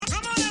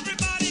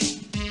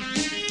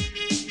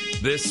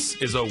This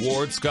is a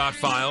Ward Scott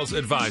Files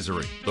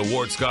advisory. The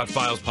Ward Scott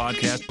Files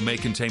podcast may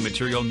contain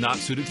material not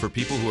suited for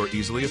people who are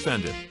easily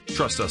offended.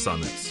 Trust us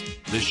on this.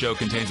 This show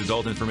contains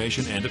adult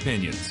information and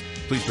opinions.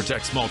 Please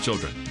protect small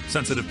children,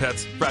 sensitive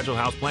pets, fragile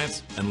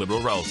houseplants, and liberal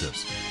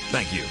relatives.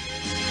 Thank you.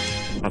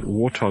 That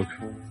warthog.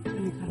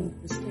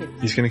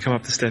 He's going to come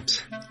up the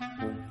steps.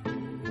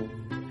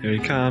 Here he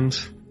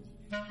comes.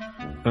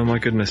 Oh my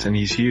goodness, and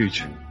he's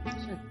huge.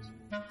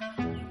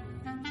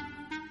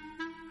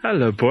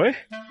 Hello, boy.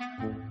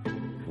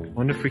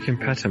 Wonder if we can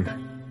pet him.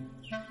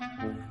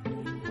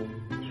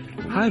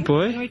 Hi,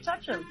 boy. Can we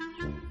touch him?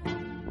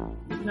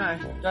 No,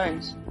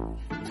 don't.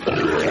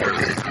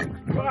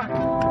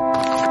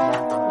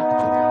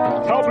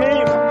 Help me!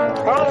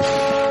 Help!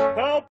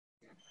 Help!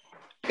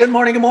 Good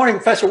morning,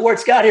 Professor Ward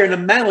Scott here in the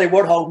Manly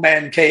Warthog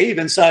Man Cave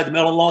inside the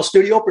Mellon Law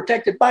Studio,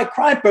 protected by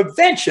crime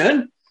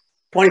prevention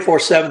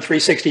 24/7,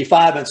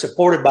 365, and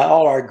supported by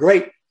all our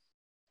great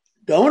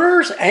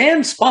donors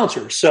and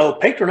sponsors. So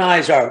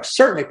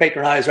certainly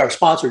patronize our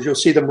sponsors. You'll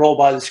see them roll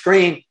by the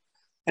screen.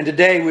 And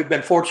today we've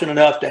been fortunate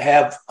enough to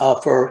have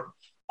for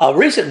a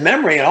recent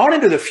memory and on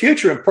into the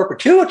future and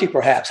perpetuity,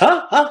 perhaps,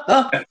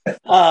 our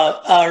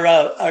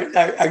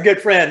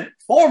good friend,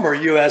 former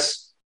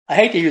U.S., I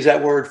hate to use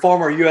that word,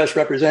 former U.S.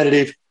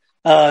 representative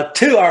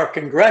to our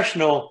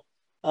congressional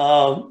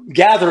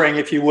gathering,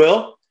 if you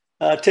will,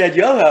 Ted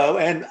Yoho.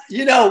 And,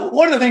 you know,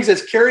 one of the things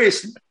that's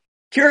curiouser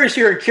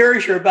and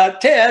curiouser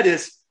about Ted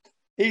is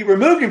he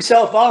removed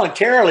himself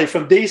voluntarily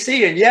from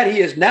D.C., and yet he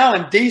is now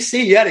in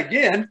D.C. yet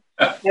again.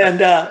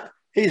 And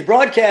he's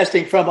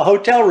broadcasting from a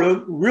hotel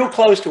room real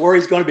close to where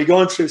he's going to be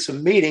going through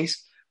some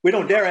meetings. We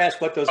don't dare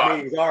ask what those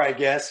meetings are, I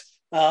guess.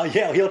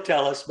 Yeah, he'll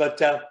tell us.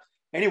 But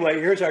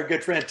anyway, here's our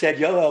good friend Ted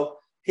Yoho.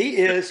 He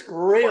is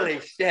really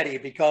steady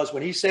because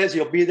when he says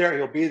he'll be there,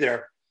 he'll be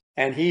there.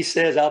 And he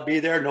says, I'll be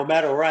there no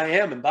matter where I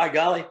am. And by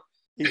golly,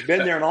 he's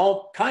been there in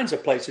all kinds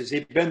of places.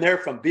 He's been there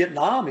from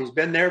Vietnam. He's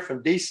been there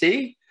from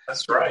D.C.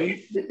 That's right.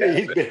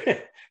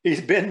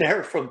 He's been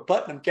there from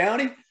Putnam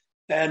County.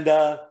 And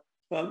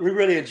we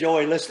really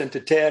enjoy listening to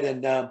Ted.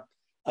 And,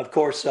 of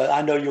course,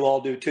 I know you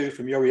all do, too,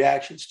 from your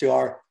reactions to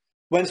our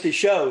Wednesday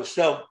shows.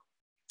 So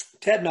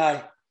Ted and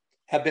I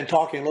have been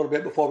talking a little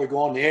bit before we go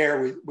on the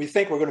air. We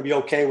think we're going to be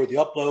okay with the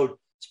upload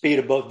speed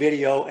of both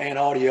video and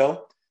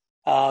audio.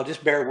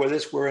 Just bear with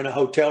us. We're in a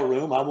hotel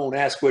room. I won't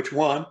ask which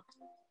one.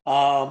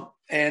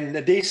 And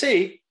the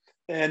D.C.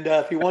 And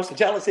if he wants to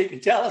tell us, he can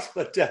tell us.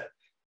 But good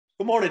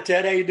morning,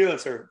 Ted. How you doing,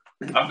 sir?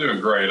 I'm doing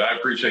great. I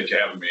appreciate you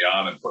having me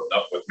on and putting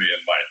up with me in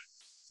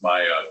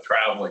my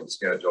traveling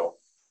schedule.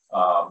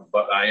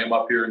 But I am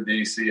up here in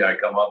D.C. I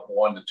come up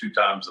 1 to 2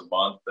 times a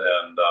month,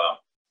 and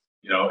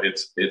you know,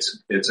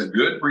 it's a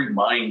good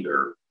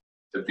reminder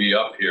to be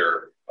up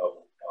here of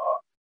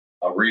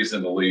a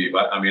reason to leave.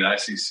 I mean, I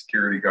see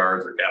security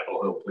guards or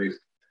Capitol Hill Police.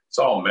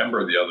 Saw a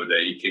member the other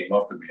day. He came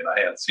up to me, and I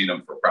hadn't seen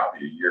him for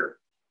probably a year.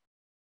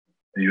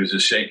 And he was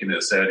just shaking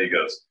his head. He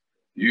goes,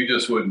 "You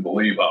just wouldn't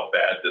believe how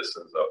bad this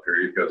is up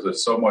here." He goes,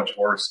 "It's so much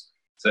worse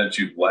since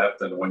you've left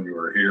than when you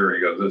were here."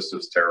 He goes, "This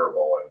is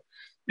terrible." And,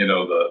 you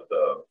know, the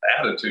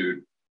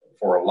attitude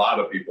for a lot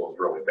of people is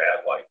really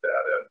bad like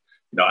that. And,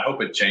 you know, I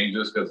hope it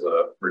changes because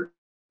the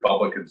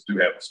Republicans do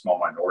have a small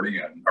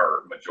minority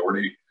or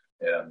majority,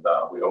 and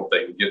we hope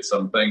they can get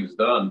some things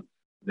done.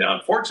 The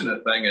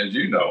unfortunate thing is,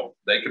 you know,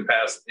 they can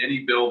pass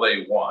any bill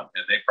they want,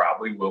 and they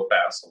probably will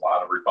pass a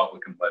lot of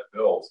Republican-led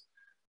bills,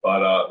 but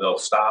they'll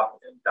stop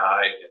and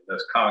die in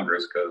this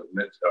Congress because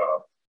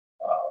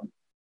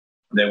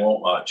they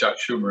won't. Chuck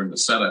Schumer in the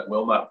Senate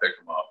will not pick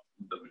them up,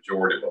 the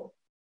majority of them.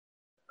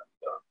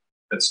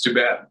 And, it's too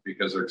bad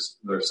because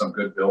there's some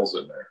good bills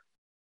in there.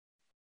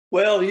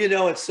 Well, you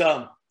know, it's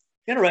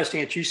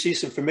interesting that you see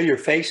some familiar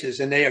faces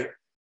and they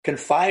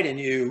confide in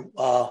you.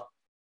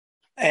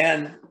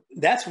 And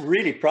that's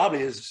really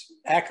probably as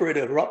accurate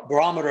a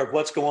barometer of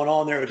what's going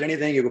on there as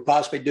anything you could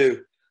possibly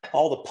do.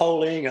 All the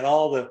polling and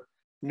all the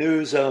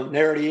news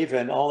narrative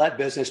and all that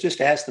business,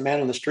 just ask the man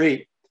on the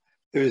street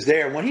who's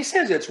there. When he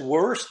says it's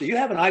worse, do you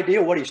have an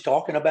idea what he's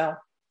talking about?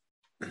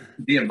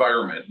 The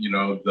environment, you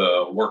know,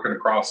 the working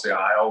across the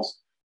aisles.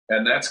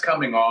 And that's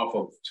coming off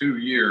of 2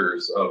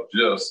 years of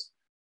just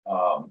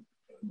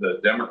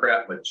the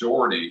Democrat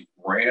majority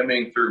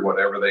ramming through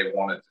whatever they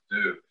wanted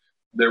to do.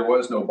 There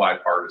was no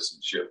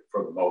bipartisanship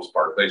for the most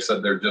part. They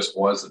said there just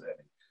wasn't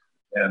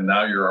any. And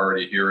now you're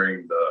already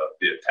hearing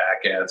the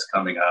attack ads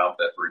coming out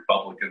that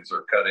Republicans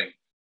are cutting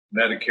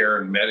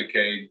Medicare and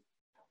Medicaid,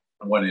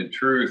 when in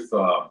truth,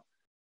 you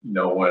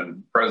know,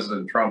 when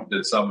President Trump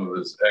did some of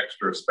his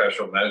extra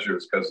special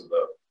measures because of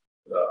the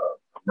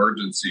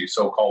emergency,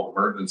 so-called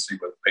emergency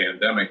with the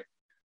pandemic,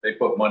 they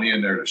put money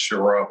in there to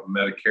shore up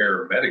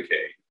Medicare and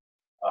Medicaid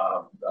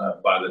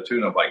by the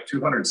tune of like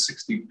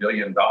 $260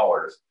 billion.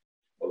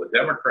 Well, the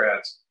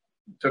Democrats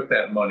took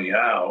that money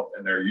out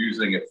and they're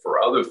using it for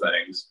other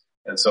things.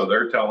 And so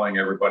they're telling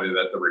everybody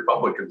that the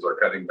Republicans are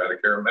cutting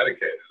Medicare and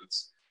Medicaid.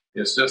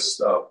 It's just,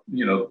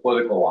 you know,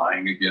 political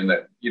lying again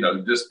that, you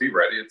know, just be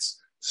ready. It's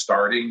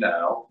starting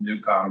now,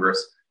 new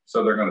Congress.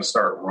 So they're going to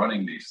start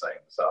running these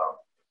things.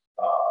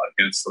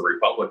 against the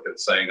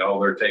Republicans, saying, "Oh,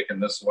 they're taking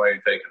this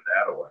away, taking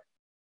that away."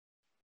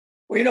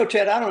 Well,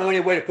 Ted, I don't know any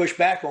way to push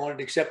back on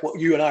it except what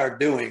you and I are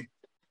doing,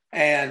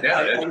 and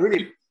I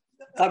really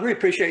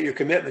appreciate your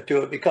commitment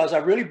to it, because I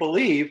really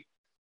believe,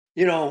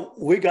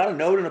 we got a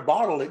note in a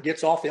bottle that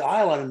gets off the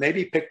island and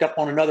maybe picked up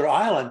on another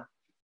island,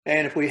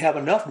 and if we have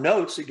enough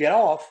notes that get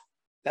off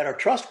that are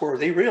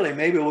trustworthy, really,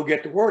 maybe we'll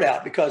get the word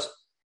out, because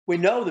we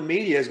know the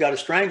media has got a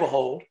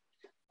stranglehold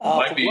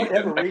for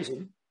whatever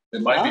reason.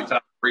 It might be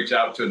time to reach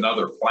out to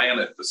another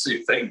planet to see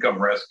if they can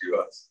come rescue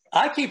us.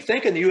 I keep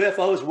thinking the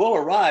UFOs will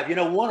arrive.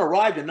 One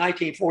arrived in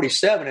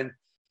 1947 and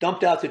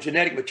dumped out the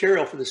genetic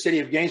material for the city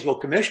of Gainesville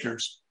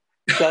commissioners.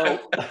 So,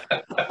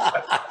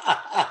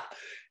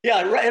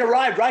 yeah, it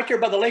arrived right there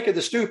by the Lake of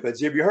the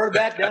Stupids. Have you heard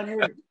that down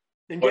here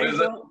in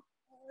Gainesville?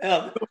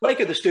 Lake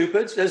of the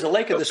Stupids. There's a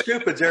Lake of the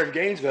Stupids there in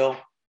Gainesville.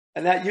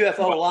 And that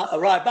UFO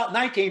arrived about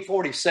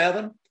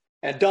 1947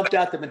 and dumped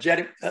out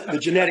the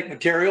genetic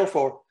material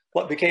for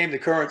what became the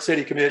current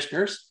city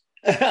commissioners.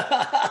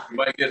 That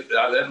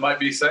might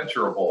be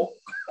censurable.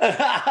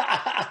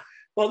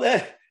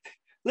 Well,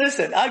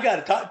 listen, I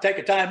got to take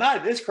a time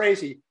out. This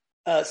crazy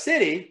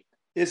city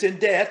is in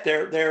debt.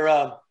 They're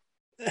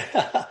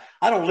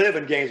I don't live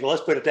in Gainesville.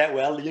 Let's put it that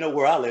way. You know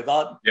where I live,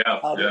 out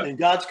in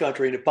God's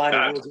country in the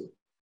Piney Woods.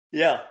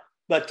 Yeah.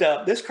 But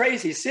this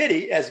crazy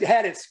city has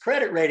had its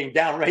credit rating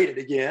downgraded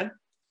again.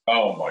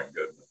 Oh my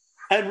goodness!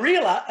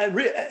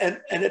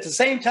 And at the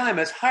same time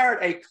has hired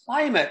a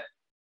climate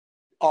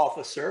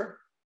officer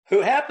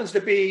who happens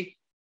to be,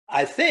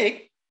 I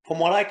think, from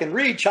what I can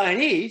read,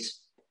 Chinese.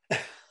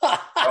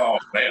 Oh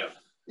man!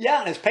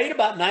 Yeah, and is paid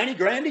about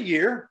 $90,000 a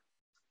year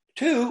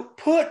to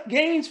put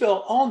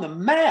Gainesville on the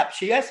map.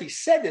 She actually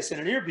said this in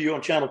an interview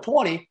on Channel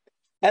 20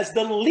 as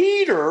the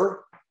leader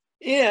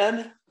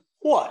in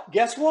what?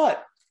 Guess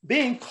what?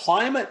 Being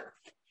climate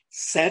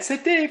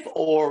sensitive,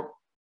 or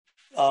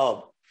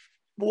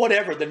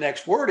whatever the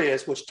next word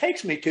is, which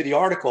takes me to the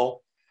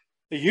article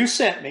that you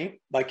sent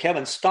me by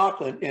Kevin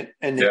Stockland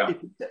in the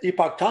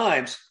Epoch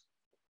Times.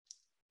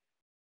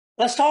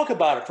 Let's talk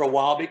about it for a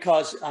while,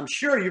 because I'm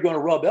sure you're going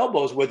to rub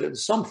elbows with it in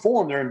some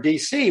form there in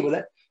D.C. with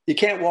it. You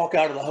can't walk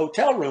out of the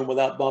hotel room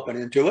without bumping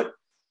into it.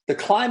 The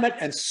climate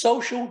and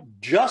social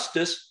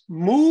justice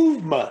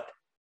movement.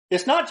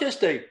 It's not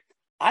just a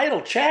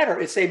idle chatter.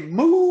 It's a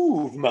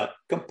movement,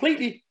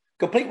 complete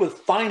with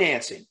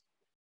financing.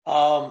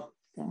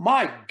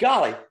 My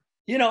golly,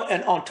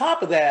 and on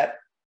top of that,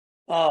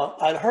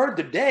 I heard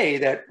today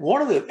that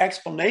one of the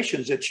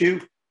explanations that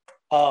you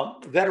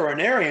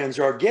veterinarians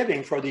are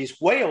giving for these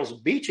whales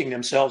beaching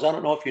themselves, I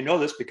don't know if you know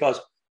this because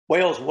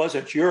whales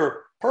wasn't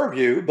your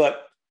purview,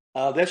 but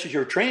this is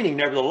your training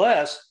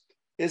nevertheless,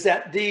 is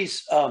that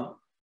these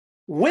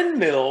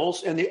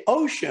windmills in the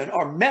ocean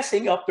are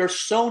messing up their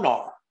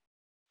sonar.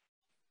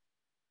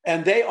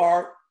 And they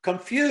are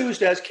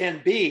confused as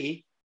can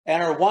be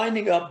and are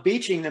winding up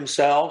beaching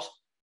themselves.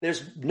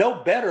 There's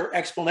no better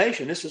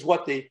explanation. This is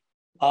what the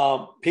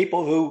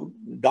people who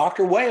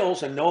doctor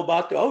whales and know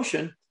about the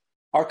ocean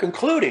are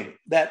concluding,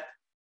 that,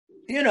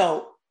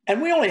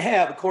 and we only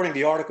have, according to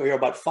the article here,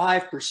 about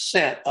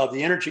 5% of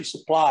the energy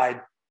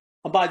supplied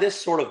by this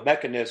sort of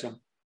mechanism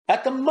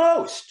at the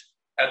most.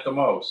 At the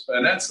most.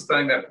 And that's the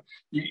thing that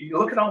you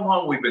look at how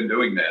long we've been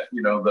doing that,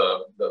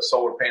 the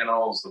solar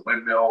panels, the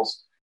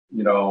windmills,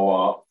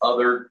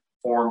 other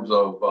forms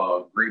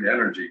of green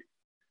energy.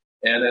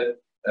 And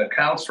it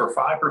accounts for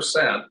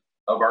 5%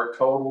 of our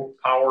total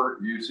power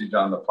usage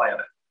on the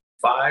planet.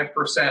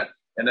 5%.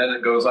 And then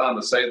it goes on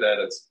to say that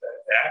it's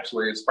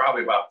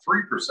probably about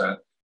 3%,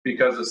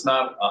 because it's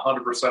not 100%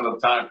 of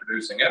the time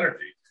producing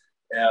energy.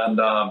 And,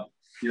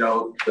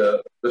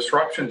 the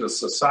disruption to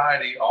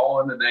society, all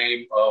in the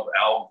name of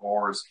Al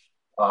Gore's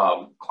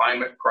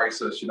climate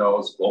crisis. It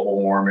was global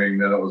warming,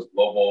 then it was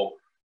global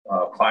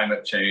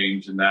climate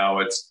change, and now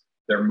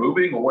they're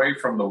moving away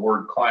from the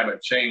word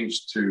climate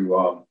change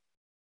to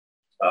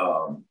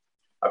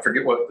I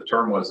forget what the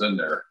term was in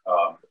there,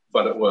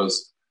 but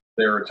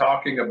they were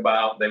talking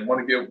about, they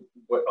want to get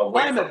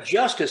away climate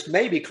justice,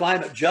 maybe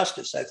climate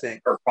justice, I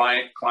think, or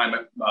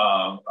climate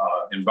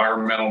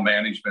environmental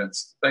management,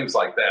 things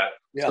like that.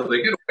 Yeah. So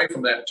they get away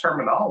from that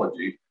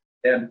terminology,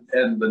 and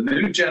the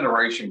new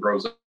generation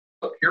grows up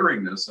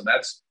hearing this, and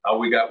that's how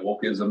we got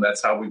wokeism.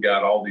 That's how we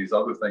got all these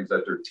other things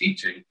that they're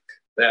teaching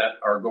that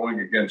are going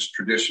against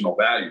traditional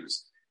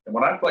values. And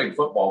when I played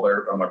football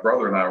there, my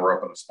brother and I were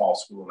up in a small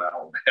school in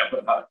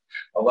Alabama.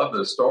 I love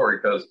this story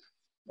because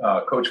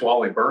Coach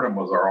Wally Burnham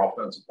was our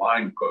offensive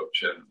line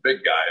coach, and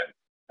big guy.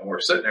 And we're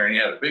sitting there, and he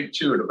had a big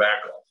chew of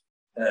tobacco.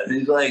 And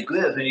he's like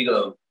this, and he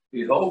holds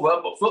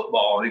up a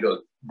football, and he goes,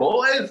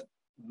 "Boys,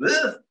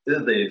 this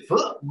is a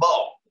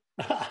football."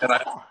 And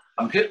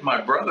I'm hitting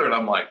my brother, and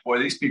I'm like, boy,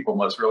 these people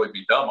must really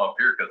be dumb up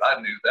here, because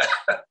I knew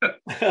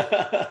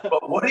that.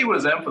 But what he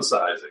was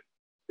emphasizing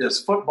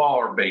is football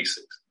are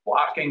basics: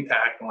 blocking,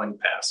 tackling,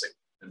 passing,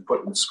 and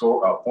putting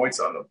points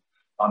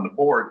on the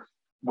board.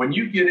 When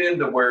you get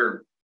into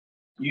where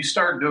you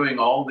start doing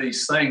all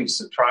these things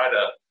to try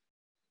to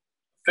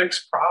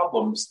fix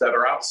problems that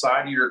are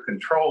outside of your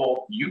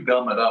control, you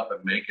gum it up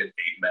and make it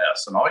a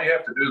mess. And all you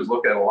have to do is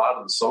look at a lot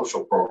of the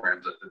social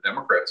programs that the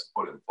Democrats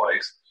have put in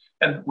place,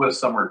 and with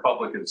some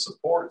Republican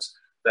supports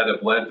that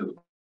have led to the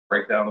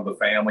breakdown of the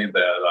family,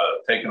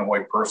 that taking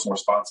away personal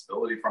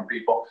responsibility from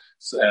people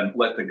and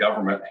let the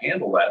government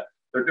handle that.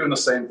 They're doing the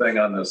same thing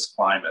on this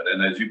climate.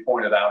 And as you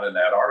pointed out in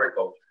that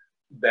article,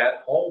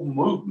 that whole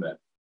movement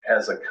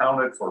has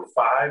accounted for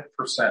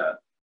 5%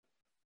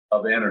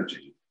 of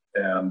energy.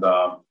 And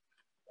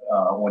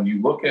when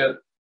you look at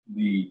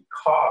the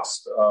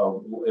cost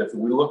of, if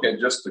we look at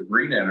just the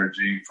green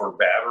energy for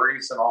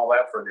batteries and all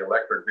that for the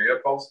electric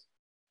vehicles,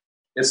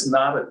 it's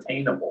not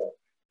attainable.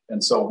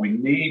 And so we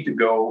need to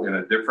go in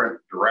a different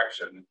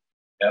direction.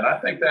 And I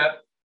think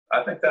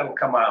that'll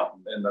come out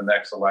in the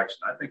next election.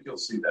 I think you'll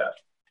see that.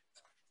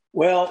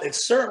 Well, it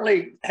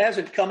certainly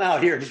hasn't come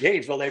out here in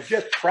Gainesville. They've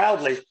just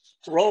proudly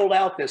rolled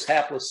out this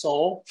hapless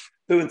soul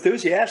who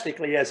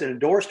enthusiastically has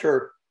endorsed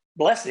her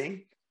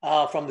blessing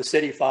from the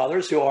City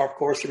Fathers, who are, of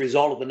course, the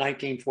result of the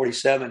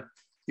 1947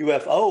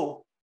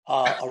 UFO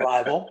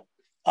arrival.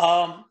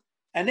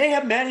 And they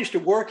have managed to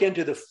work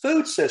into the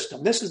food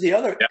system. This is the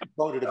other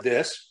component of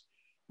this,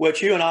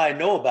 which you and I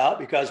know about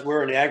because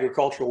we're in the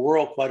agricultural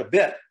world quite a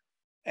bit.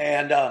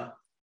 And,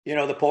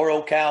 the poor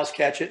old cows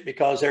catch it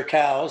because they're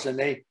cows and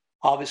they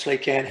obviously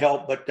can't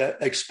help but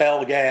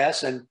expel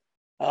gas. And,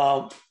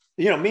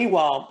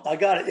 meanwhile,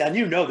 and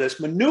you know this,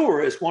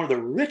 manure is one of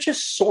the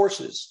richest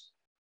sources.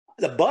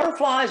 The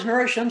butterflies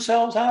nourish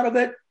themselves out of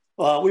it.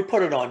 We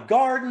put it on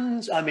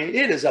gardens. I mean,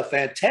 it is a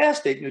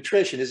fantastic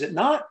nutrition, is it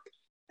not?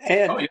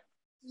 And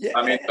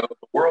the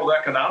World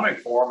Economic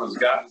Forum has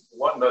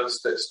wanting us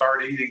to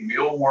start eating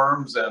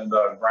mealworms and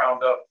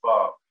ground up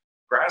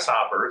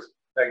grasshoppers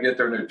that get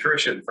their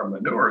nutrition from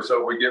manure.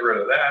 So if we get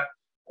rid of that,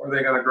 where are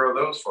they going to grow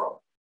those from?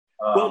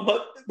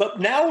 But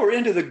now we're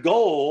into the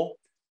goal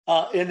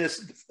in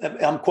this.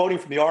 I'm quoting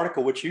from the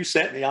article which you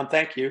sent me.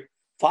 Thank you.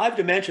 5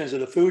 dimensions of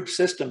the food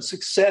system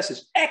success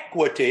is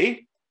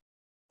equity.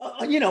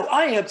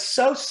 I am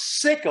so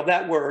sick of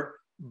that word,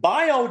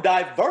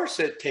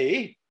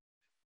 biodiversity.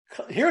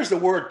 Here's the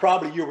word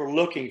probably you were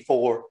looking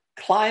for: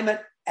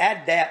 climate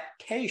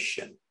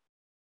adaptation.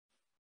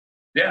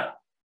 Yeah.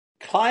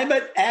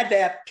 Climate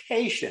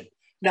adaptation.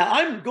 Now,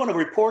 I'm going to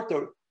report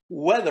the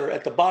weather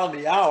at the bottom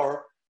of the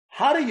hour.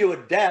 How do you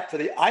adapt to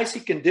the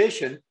icy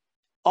condition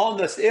on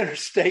the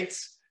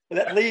interstates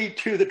that lead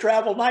to the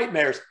travel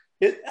nightmares?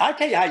 I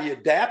tell you how you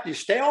adapt. You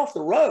stay off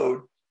the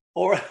road,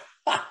 or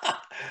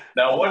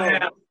now what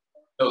happens?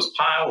 Those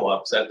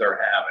pileups that they're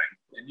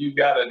having, and you've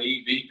got an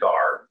EV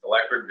car,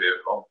 electric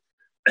vehicle,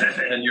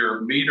 and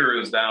your meter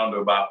is down to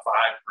about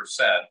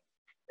 5%,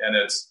 and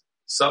it's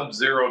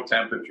sub-zero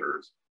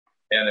temperatures,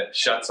 and it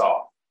shuts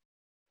off.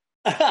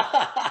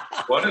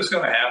 What is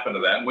going to happen to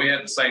that? And we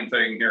had the same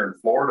thing here in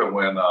Florida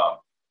when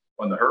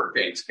the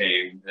hurricanes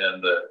came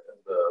and the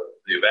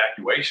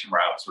evacuation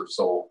routes were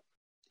so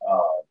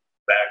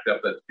backed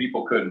up that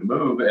people couldn't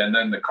move, and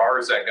then the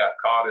cars that got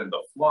caught in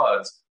the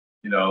floods,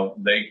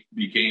 they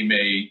became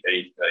a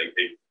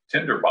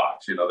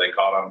tinderbox. They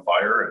caught on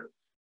fire, and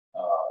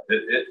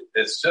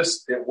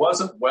it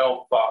wasn't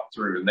well thought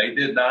through, and they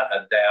did not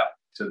adapt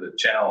to the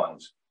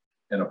challenge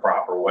in a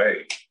proper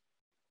way.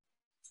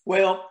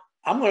 Well,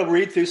 I'm going to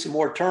read through some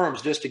more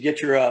terms just to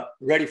get you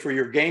ready for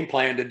your game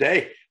plan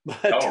today.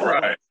 But, all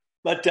right.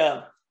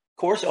 Of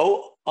course,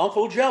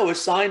 Uncle Joe has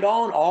signed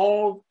on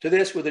all to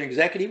this with an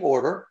executive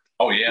order.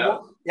 Oh, yeah.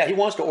 He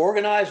wants to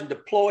organize and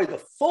deploy the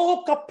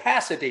full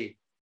capacity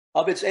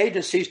of its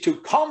agencies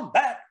to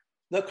combat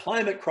the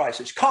climate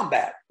crisis.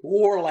 Combat,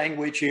 war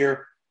language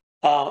here.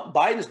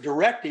 Biden's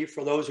directive,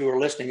 for those who are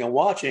listening and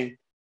watching,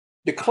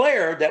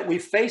 declared that we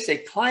face a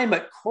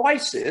climate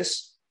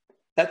crisis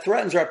that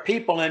threatens our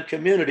people and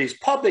communities,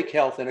 public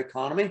health and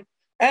economy,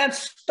 and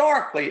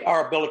starkly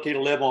our ability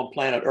to live on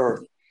planet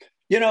Earth.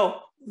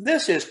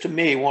 This is, to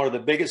me, one of the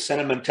biggest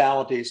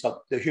sentimentalities of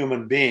the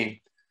human being.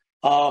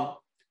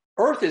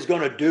 Earth is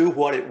going to do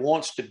what it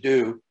wants to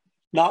do,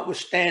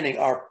 notwithstanding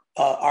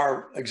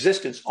our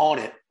existence on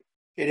it.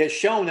 It has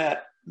shown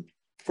that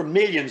for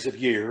millions of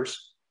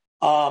years.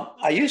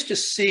 I used to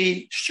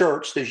see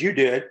shirts, as you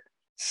did,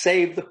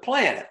 save the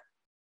planet.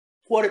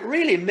 What it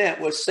really meant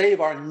was save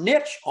our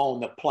niche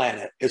on the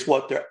planet, is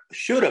what they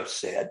should have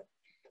said,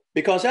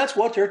 because that's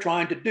what they're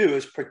trying to do,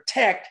 is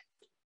protect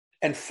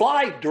and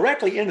fly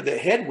directly into the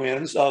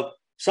headwinds of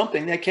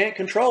something they can't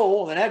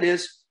control. And that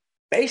is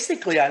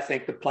basically, I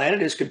think the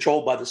planet is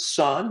controlled by the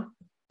sun,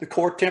 the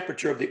core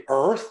temperature of the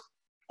earth.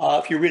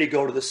 If you really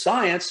go to the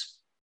science,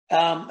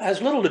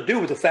 has little to do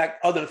with the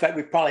fact, other than the fact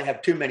we probably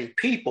have too many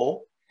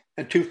people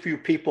and too few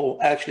people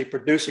actually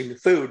producing the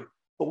food.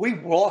 But we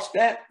lost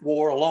that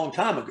war a long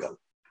time ago.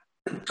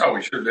 Oh,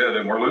 we sure did.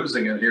 And we're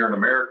losing it here in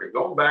America.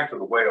 Going back to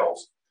the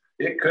whales,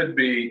 it could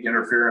be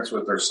interference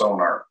with their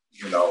sonar,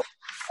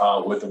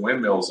 with the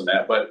windmills and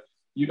that. But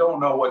you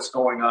don't know what's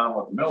going on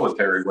with the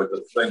military, with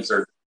the things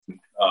that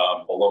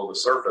are below the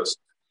surface,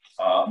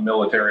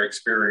 military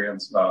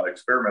experiments.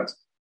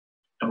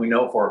 And we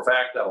know for a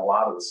fact that a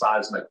lot of the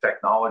seismic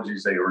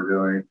technologies they were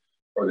doing,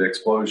 or the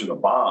explosion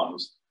of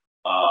bombs,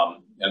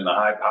 and the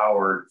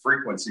high-powered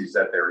frequencies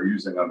that they were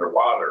using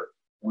underwater,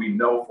 we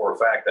know for a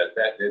fact that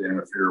that did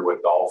interfere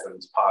with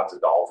dolphins, pods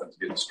of dolphins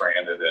getting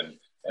stranded, and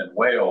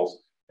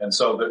whales. And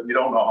so that you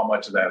don't know how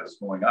much of that is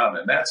going on.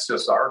 And that's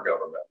just our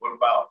government. What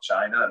about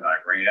China and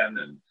Iran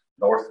and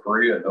North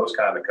Korea and those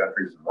kind of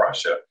countries, and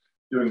Russia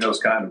doing those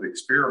kind of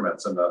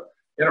experiments? And the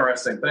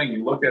interesting thing,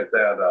 you look at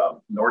that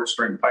Nord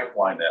Stream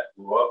pipeline that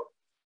blew up,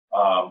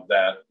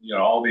 that,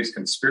 all these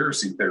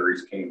conspiracy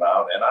theories came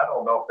out. And I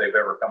don't know if they've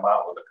ever come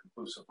out with a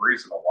conclusive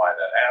reason of why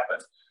that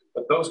happened.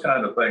 But those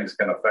kind of things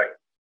can affect,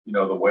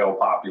 the whale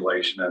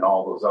population and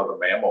all those other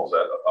mammals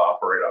that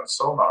operate on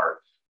sonar.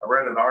 I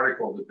read an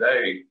article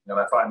today, and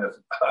I find that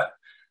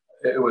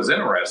it was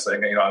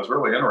interesting. I was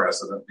really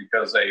interested in it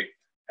because they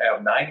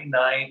have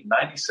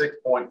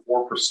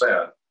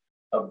 96.4%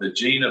 of the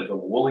gene of the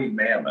woolly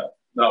mammoth.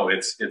 No,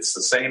 it's the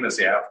same as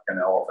the African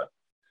elephant.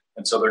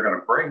 And so they're going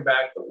to bring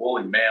back the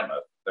woolly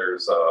mammoth.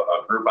 There's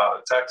a group out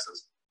of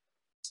Texas.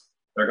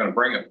 They're going to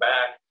bring it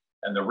back.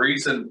 And their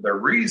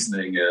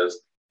reasoning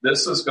is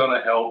this is going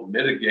to help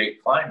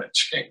mitigate climate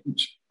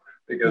change.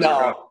 Because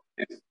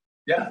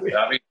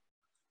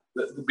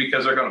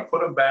because they're going to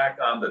put them back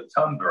on the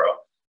tundra,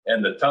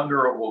 and the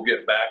tundra will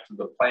get back to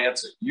the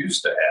plants it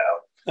used to have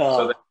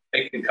so that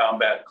they can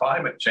combat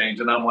climate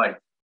change. And I'm like,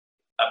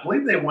 I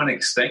believe they went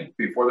extinct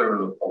before there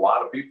were a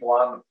lot of people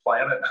on the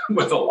planet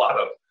with a lot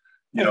of,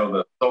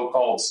 the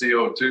so-called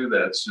CO2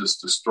 that's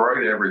just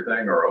destroyed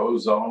everything, or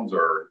ozones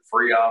or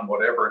freon,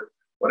 whatever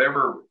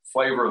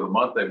flavor of the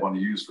month they want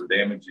to use for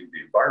damaging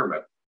the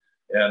environment.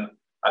 And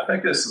I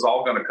think this is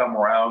all going to come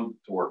around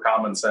to where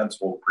common sense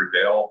will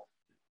prevail.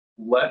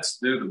 Let's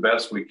do the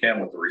best we can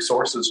with the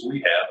resources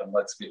we have, and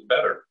let's get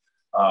better.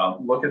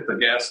 Look at the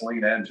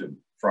gasoline engine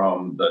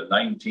from the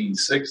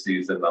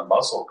 1960s and the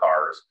muscle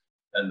cars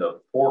and the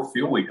poor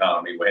fuel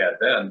economy we had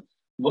then.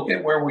 Look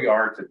at where we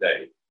are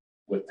today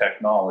with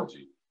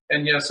technology.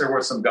 And yes, there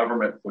was some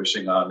government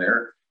pushing on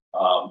there,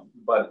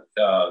 but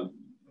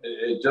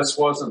it just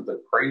wasn't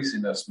the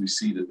craziness we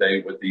see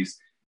today with these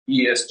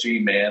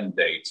ESG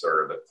mandates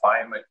or the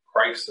climate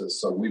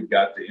crisis. So we've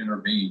got to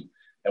intervene,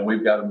 and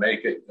we've got to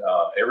make it,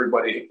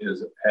 everybody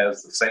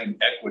has the same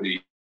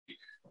equity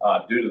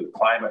due to the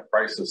climate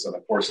crisis. And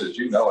of course, as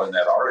you know, in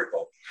that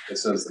article, it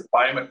says the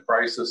climate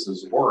crisis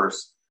is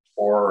worse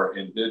for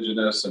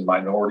indigenous and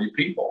minority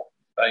people.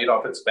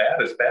 If it's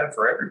bad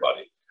for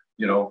everybody.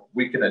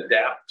 We can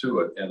adapt to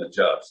it and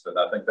adjust. And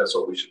I think that's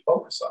what we should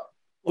focus on.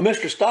 Well,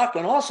 Mr.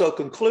 Stockton also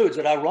concludes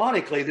that,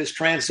 ironically, this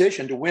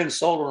transition to wind,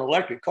 solar, and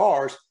electric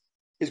cars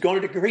is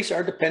going to decrease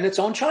our dependence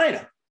on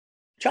China.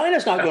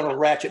 China's not going to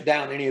ratchet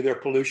down any of their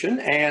pollution,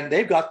 and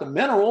they've got the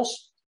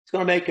minerals. It's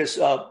going to make us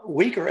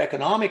weaker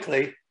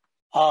economically.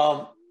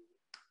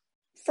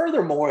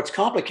 Furthermore, it's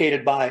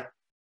complicated by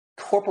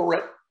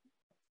corporate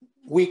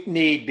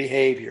weak-need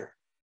behavior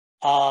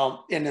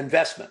in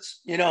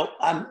investments.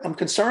 I'm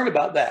concerned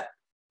about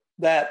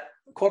that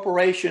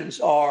corporations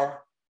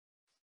are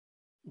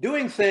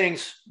doing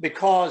things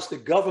because the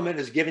government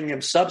is giving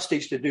them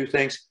subsidies to do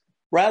things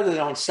rather than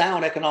on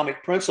sound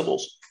economic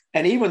principles.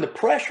 And even the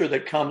pressure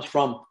that comes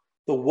from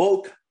the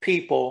woke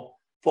people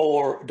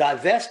for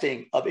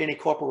divesting of any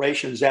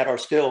corporations that are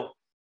still,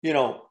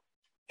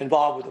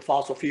 involved with the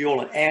fossil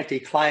fuel and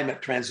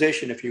anti-climate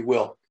transition, if you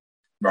will.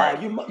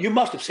 Right. You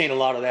must have seen a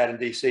lot of that in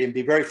D.C. and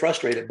be very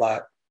frustrated by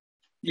it.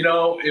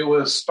 It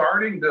was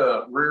starting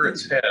to rear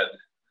its head,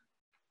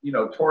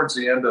 towards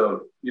the end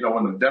of,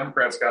 when the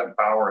Democrats got in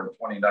power in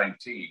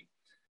 2019,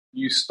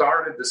 you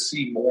started to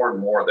see more and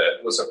more that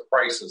it was a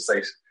crisis.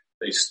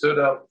 They stood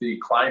up the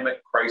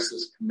Climate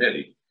Crisis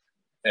Committee.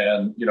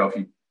 And, if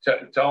you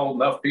tell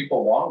enough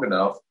people long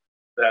enough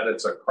that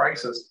it's a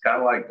crisis, kind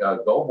of like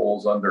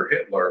Goebbels under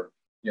Hitler,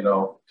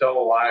 tell a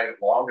lie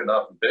long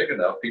enough and big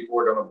enough, people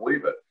are going to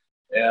believe it.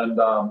 And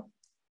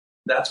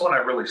that's when I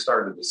really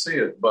started to see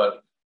it.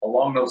 But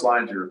along those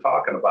lines, you were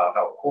talking about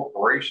how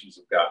corporations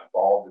have got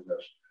involved in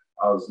this.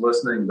 I was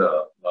listening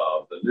to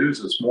the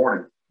news this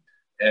morning,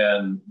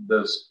 and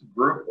this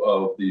group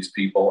of these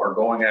people are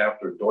going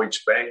after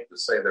Deutsche Bank to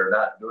say they're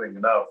not doing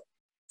enough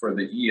for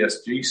the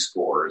ESG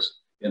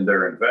scores in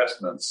their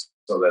investments,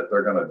 so that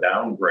they're going to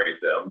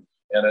downgrade them.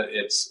 And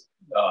it's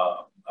a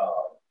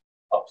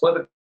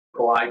political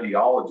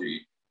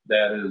ideology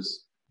that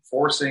is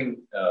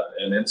forcing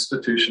an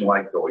institution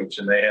like Deutsche,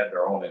 and they had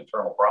their own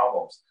internal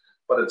problems,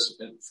 but it's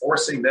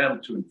forcing them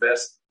to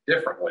invest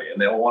differently.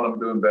 And they'll want them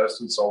to invest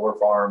in solar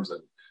farms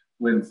and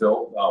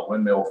windmill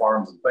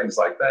farms and things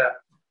like that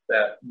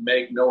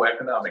make no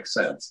economic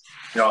sense.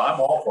 I'm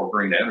all for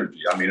green energy.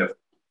 I mean,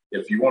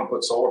 if you want to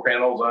put solar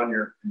panels on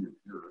your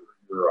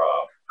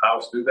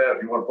house, do that.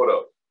 If you want to put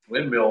a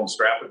windmill and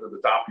strap it to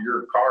the top of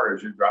your car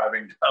as you're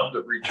driving down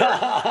to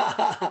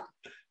recharge,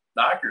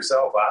 knock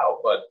yourself out.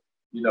 But,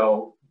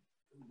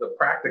 the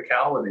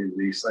practicality of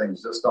these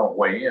things just don't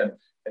weigh in.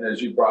 And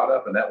as you brought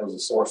up, and that was the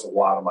source of a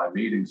lot of my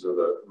meetings, or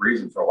the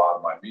reason for a lot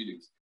of my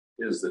meetings,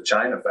 is the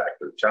China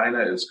factor. China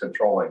is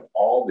controlling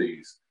all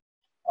these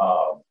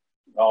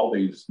all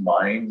these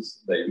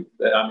mines, I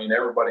mean,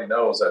 everybody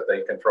knows that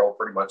they control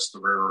pretty much the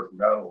rare earth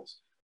metals,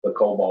 the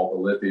cobalt, the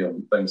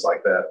lithium, things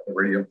like that,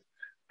 iridium.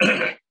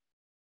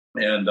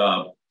 And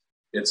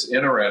it's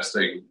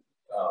interesting.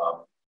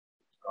 Oh,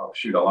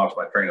 shoot, I lost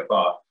my train of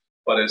thought.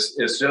 But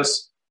it's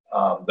just,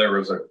 there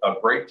was a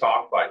great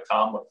talk by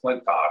Tom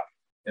McClintock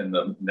in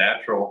the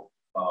Natural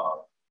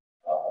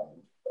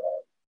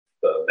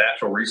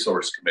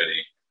Resource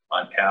Committee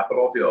on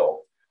Capitol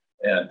Hill.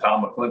 And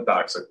Tom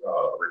McClintock's a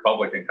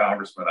Republican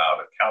congressman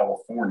out of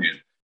California.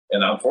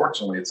 And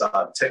unfortunately, it's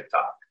on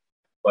TikTok,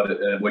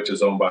 which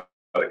is owned by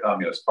the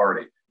Communist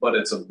Party. But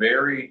it's just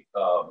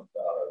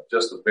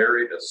a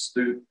very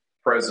astute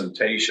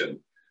presentation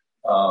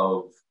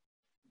of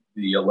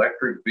the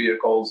electric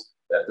vehicles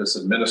that this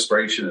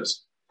administration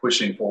is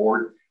pushing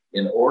forward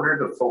in order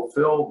to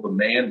fulfill the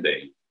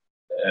mandate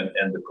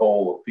and the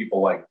goal of people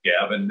like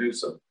Gavin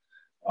Newsom.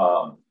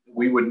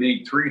 We would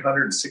need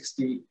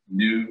 360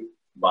 new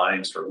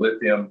mines for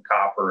lithium,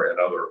 copper, and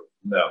other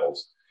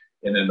metals.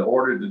 And in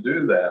order to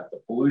do that, the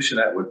pollution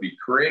that would be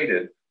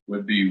created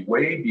would be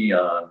way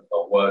beyond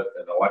what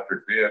an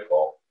electric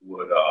vehicle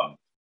would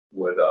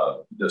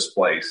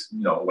displace,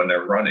 when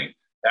they're running,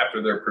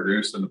 after they're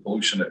produced, and the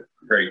pollution it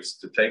creates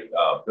to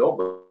build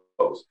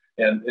those.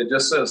 And it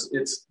just says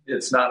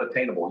it's not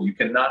attainable. You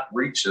cannot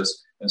reach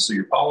this. And so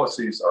your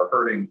policies are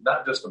hurting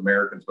not just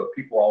Americans, but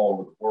people all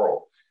over the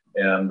world.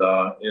 And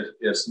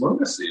it's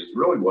lunacy is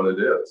really what it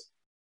is.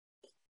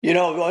 We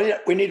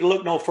need to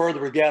look no further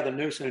with Gavin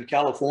Newsom in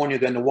California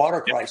than the water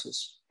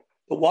crisis.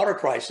 The water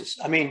crisis.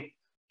 I mean,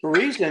 the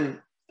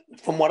reason,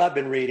 from what I've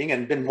been reading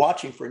and been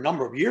watching for a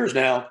number of years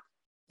now,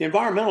 the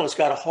environmentalists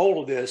got a hold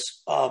of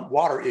this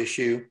water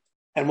issue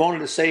and wanted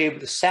to save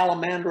the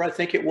salamander, I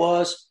think it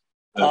was.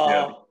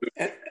 And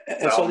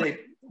so they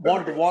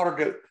wanted the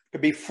water to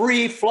be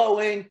free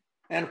flowing.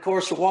 And of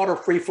course, the water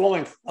free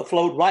flowing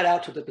flowed right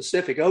out to the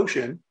Pacific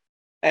Ocean.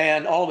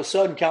 And all of a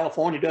sudden,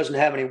 California doesn't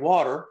have any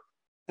water.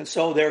 And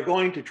so they're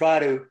going to try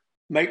to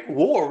make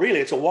war. Really,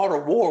 it's a water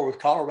war with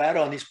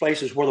Colorado and these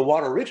places where the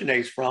water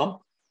originates from.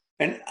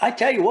 And I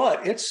tell you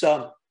what, it's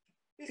a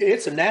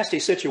nasty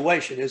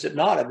situation, is it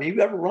not? I mean,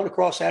 you ever run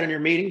across that in your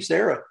meetings?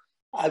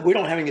 We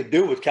don't have anything to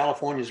do with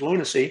California's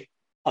lunacy,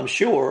 I'm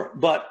sure,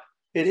 but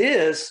it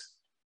is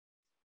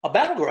a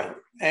battleground,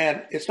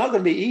 and it's not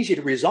going to be easy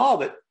to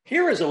resolve it.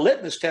 Here is a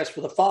litmus test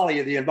for the folly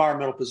of the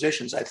environmental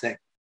positions, I think.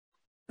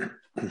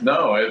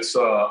 No, it's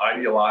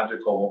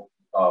ideological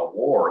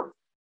war.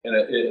 And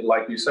it,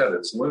 like you said,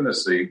 it's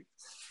lunacy.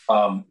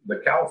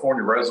 The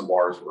California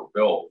reservoirs were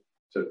built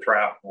to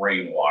trap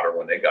rainwater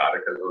when they got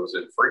it because it was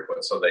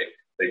infrequent. So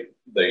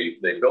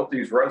they built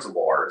these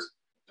reservoirs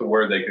to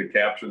where they could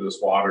capture this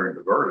water and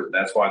divert it. And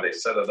that's why they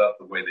set it up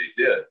the way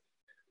they did.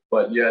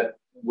 But yet,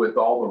 with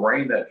all the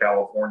rain that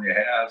California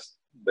has,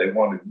 they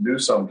wanted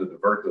Newsom to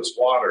divert this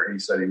water. He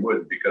said he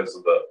wouldn't because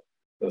of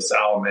the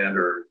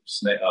salamander,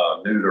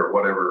 newt, or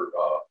whatever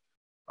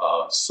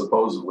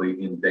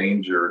supposedly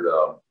endangered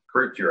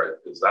creature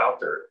is out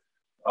there.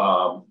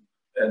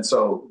 And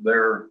so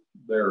their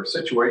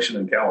situation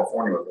in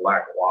California with the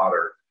lack of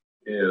water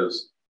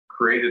is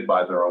created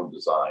by their own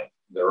design,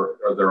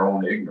 their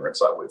own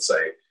ignorance, I would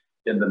say,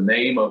 in the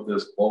name of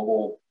this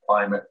global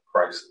climate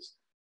crisis.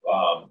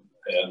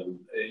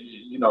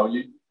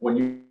 When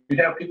you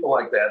have people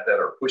like that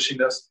are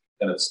pushing us,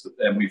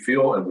 and we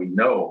feel and we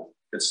know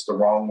it's the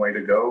wrong way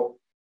to go,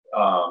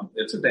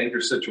 it's a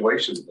dangerous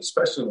situation,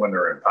 especially when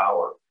they're in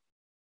power.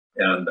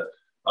 And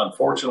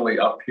unfortunately,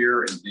 up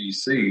here in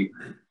D.C.,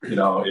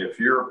 if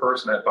you're a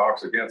person that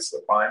talks against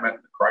the climate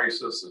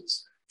crisis,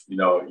 it's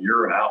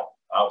you're an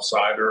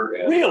outsider.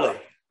 And,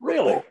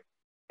 really,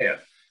 and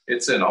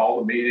it's in all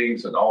the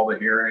meetings and all the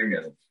hearing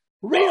and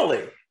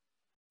really.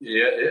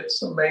 Yeah,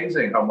 it's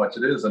amazing how much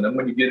it is. And then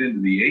when you get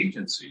into the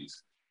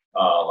agencies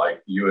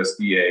like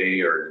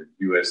USDA or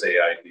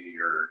USAID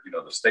or,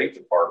 the State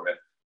Department,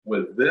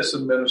 with this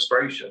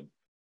administration,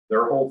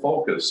 their whole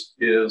focus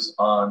is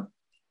on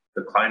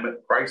the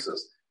climate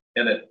crisis.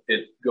 And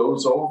it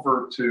goes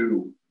over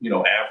to,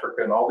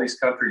 Africa and all these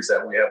countries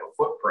that we have a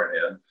footprint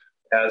in,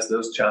 as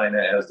does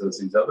China, as does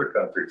these other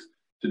countries,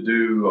 to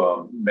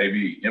do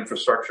maybe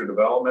infrastructure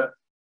development.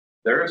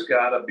 There's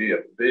got to be a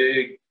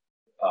big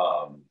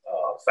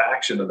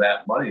faction of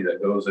that money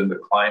that goes into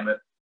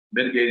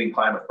mitigating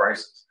climate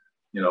crisis,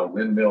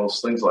 windmills,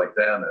 things like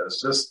that. And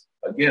it's just,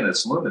 again,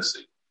 it's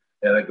lunacy.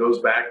 And it goes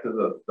back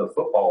to the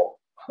football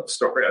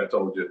story I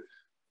told you.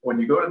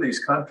 When you go to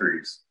these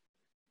countries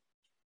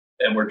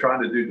and we're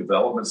trying to do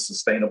development,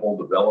 sustainable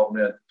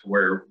development, to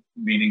where,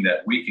 meaning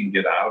that we can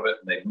get out of it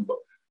and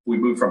we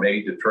move from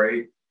aid to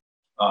trade,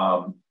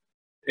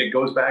 it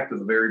goes back to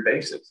the very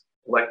basics: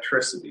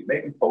 electricity,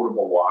 maybe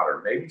potable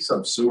water, maybe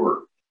some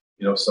sewer,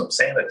 some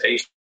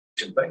sanitation,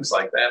 things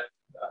like that.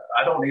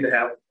 I don't need to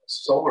have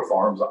solar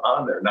farms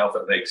on there. Now, if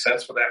it makes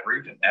sense for that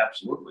region,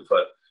 absolutely.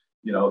 But,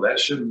 that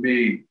shouldn't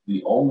be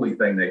the only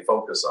thing they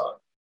focus on.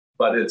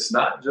 But it's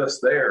not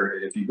just there.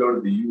 If you go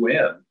to the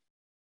UN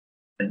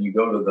and you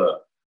go to the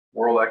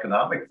World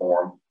Economic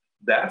Forum,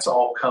 that's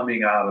all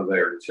coming out of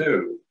there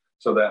too.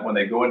 So that when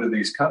they go into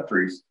these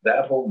countries,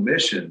 that whole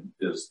mission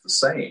is the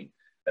same.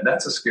 And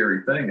that's a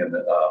scary thing. And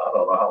I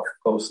don't know how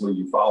closely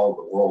you follow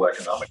the World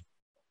Economic,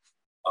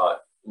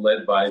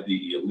 led by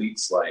the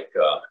elites like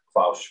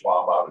Klaus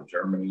Schwab out of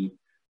Germany,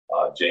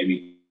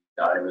 Jamie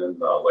Dimon,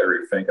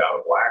 Larry Fink out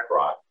of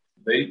BlackRock.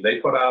 They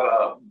put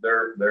out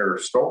their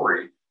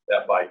story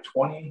that by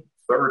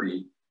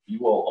 2030, you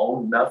will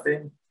own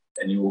nothing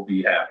and you will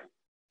be happy.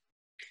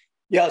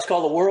 Yeah, it's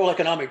called the World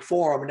Economic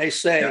Forum. And they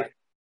say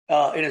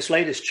in its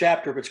latest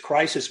chapter of its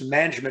crisis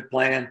management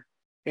plan,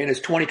 in its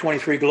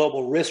 2023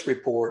 Global Risk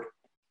Report.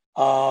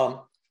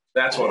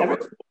 That's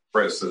what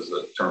risk is,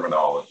 the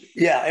terminology.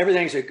 Yeah,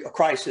 everything's a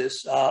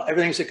crisis.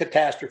 Everything's a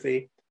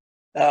catastrophe.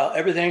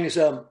 Everything's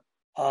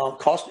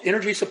cost,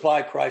 energy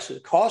supply crisis,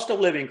 cost of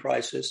living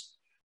crisis,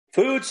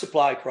 food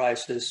supply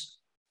crisis,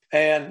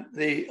 and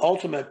the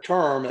ultimate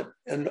term that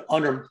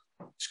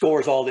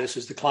underscores all this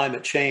is the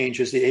climate change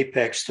is the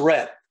apex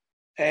threat.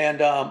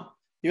 And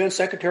UN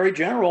Secretary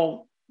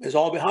General is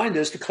all behind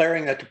this,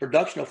 declaring that the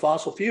production of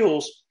fossil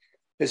fuels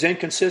is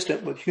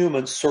inconsistent with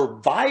human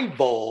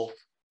survival.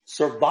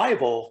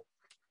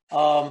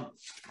 Right,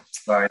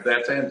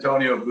 that's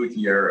Antonio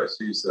Gutierrez.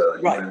 He's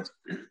right.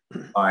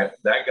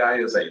 That guy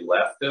is a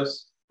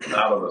leftist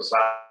out of a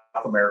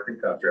South American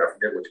country. I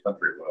forget which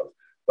country it was,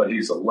 but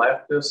he's a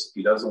leftist.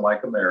 He doesn't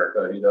like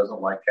America. He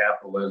doesn't like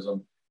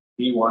capitalism.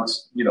 He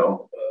wants,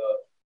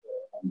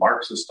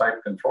 Marxist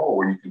type control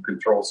where you can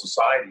control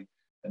society,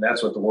 and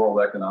that's what the World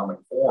Economic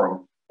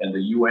Forum and the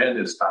UN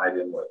is tied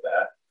in with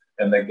that.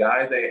 And the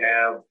guy they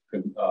have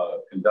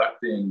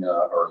conducting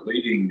or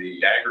leading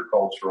the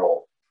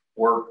agricultural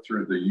work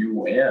through the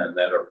UN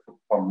that are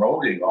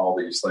promoting all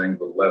these things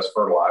with less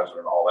fertilizer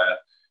and all that,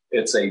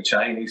 it's a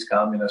Chinese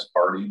Communist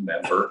Party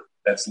member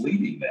that's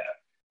leading that.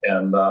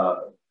 And,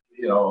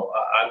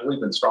 I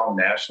believe in strong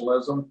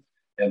nationalism.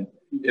 And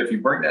if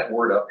you bring that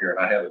word up here, and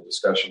I had a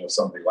discussion with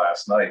somebody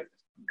last night,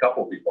 a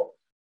couple of people,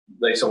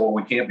 they said, well,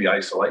 we can't be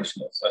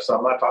isolationists. I said,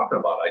 I'm not talking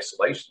about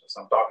isolationists.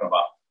 I'm talking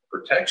about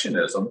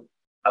protectionism.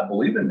 I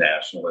believe in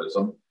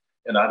nationalism,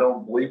 and I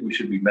don't believe we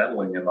should be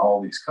meddling in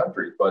all these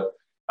countries. But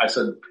I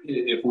said,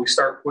 if we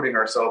start putting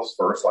ourselves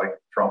first, like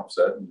Trump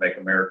said, and make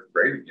America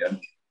great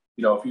again,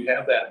 if you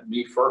have that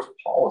me first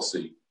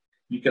policy,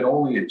 you can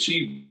only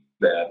achieve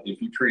that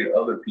if you treat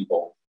other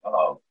people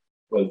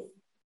with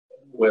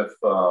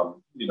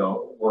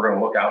we're going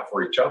to look out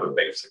for each other,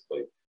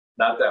 basically.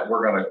 Not that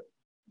we're going to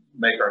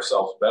make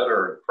ourselves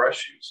better and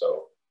crush you.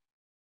 So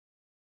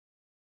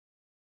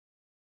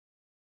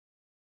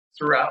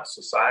throughout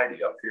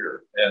society up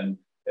here. And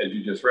as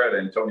you just read,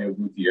 Antonio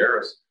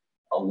Gutierrez,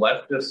 a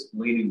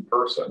leftist-leaning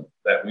person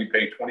that we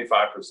pay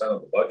 25%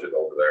 of the budget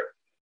over there,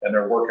 and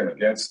they're working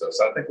against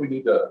us. I think we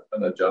need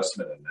an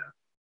adjustment in that.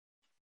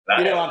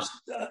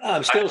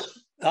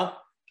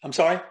 I'm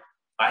sorry?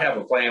 I have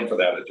a plan for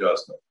that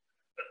adjustment.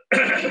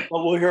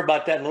 Well, we'll hear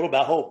about that in a little bit.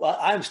 I hope.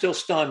 I'm still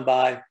stunned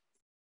by,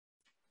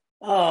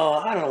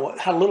 I don't know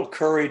how little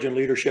courage and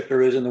leadership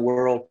there is in the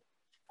world.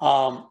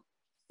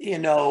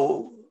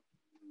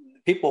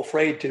 People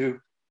afraid to.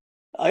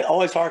 I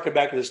always harken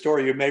back to the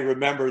story. You may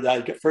remember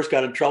that I first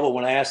got in trouble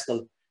when I asked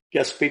the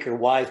guest speaker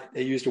why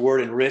they used the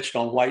word enriched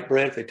on white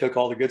bread if they took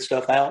all the good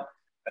stuff out.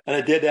 And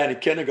I did that in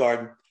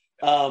kindergarten.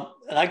 And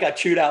I got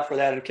chewed out for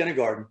that in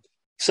kindergarten.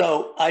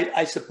 So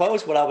I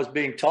suppose what I was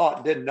being taught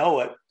and didn't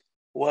know it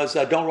was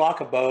don't rock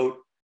a boat,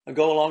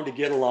 go along to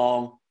get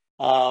along,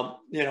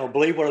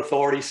 believe what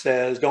authority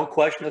says, don't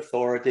question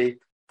authority.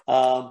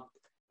 It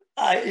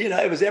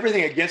was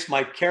everything against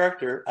my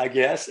character, I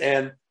guess.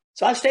 And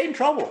so I stayed in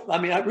trouble. I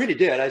mean, I really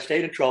did. I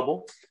stayed in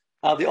trouble.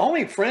 The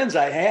only friends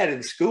I had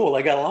in school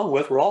I got along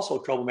with were also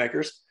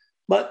troublemakers,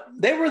 but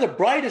they were the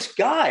brightest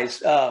guys,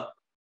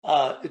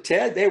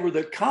 Ted. They were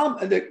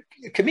the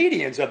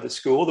comedians of the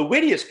school, the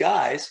wittiest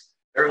guys.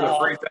 They're the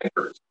free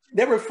thinkers.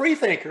 They were free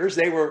thinkers.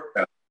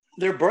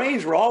 Their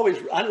brains were always,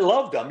 I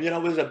loved them.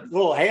 It was a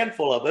little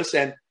handful of us.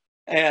 And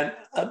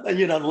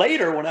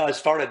later when I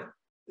started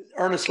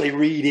earnestly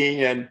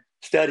reading and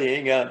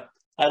studying,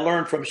 I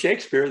learned from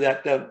Shakespeare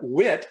that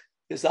wit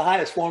is the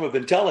highest form of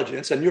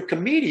intelligence, and your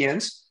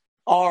comedians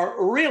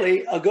are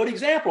really a good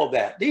example of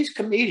that. These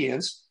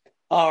comedians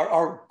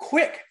are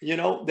quick.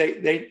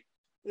 They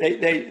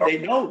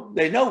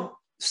know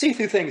see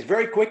through things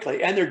very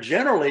quickly, and they're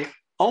generally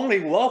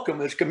only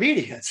welcome as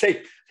comedians.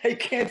 They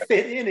can't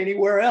fit in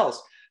anywhere else.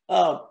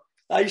 I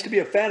used to be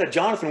a fan of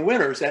Jonathan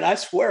Winters, and I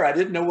swear I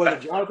didn't know whether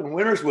Jonathan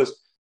Winters was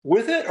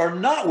with it or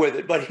not with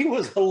it, but he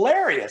was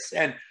hilarious.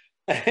 And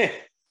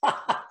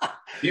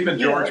even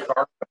George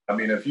Carlin. I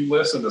mean, if you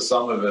listen to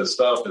some of his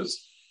stuff, as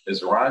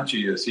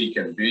raunchy as he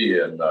can be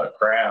and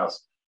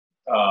crass,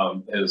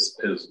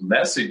 his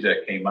message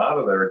that came out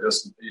of there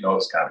just,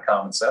 it's kind of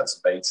common sense.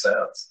 It made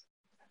sense.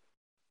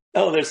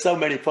 Oh, there's so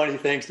many funny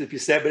things to be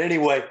said. But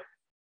anyway,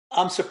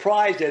 I'm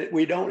surprised that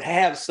we don't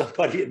have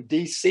somebody in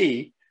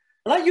D.C.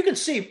 And you can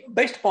see,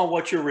 based upon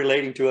what you're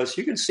relating to us,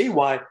 you can see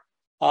why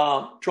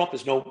Trump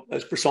is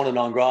persona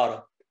non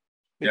grata.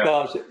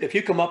 because if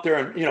you come up there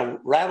and,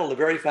 rattle the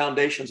very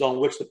foundations on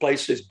which the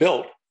place is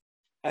built,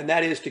 and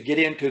that is to get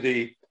into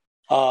the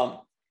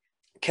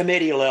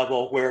committee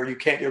level where you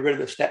can't get rid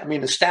of the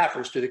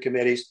staffers to the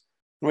committees.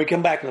 When we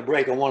come back in the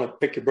break, I want to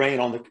pick your brain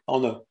on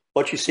the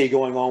what you see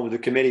going on with the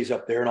committees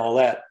up there and all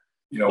that.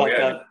 We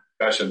had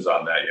discussions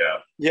on that,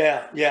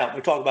 Yeah,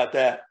 we talk about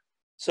that.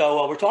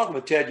 So we're talking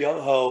with Ted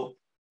Yoho,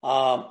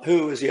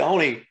 who is the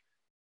only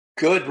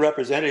good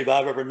representative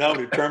I've ever known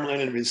who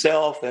terminated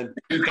himself and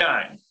too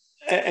kind,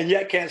 and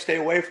yet can't stay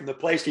away from the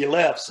place he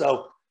left.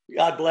 So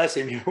God bless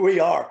him. Here we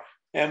are,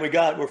 and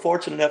we're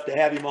fortunate enough to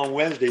have him on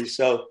Wednesdays.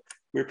 So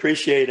we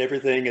appreciate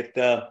everything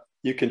that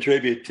you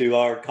contribute to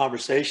our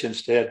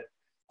conversations, Ted.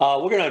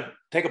 We're going to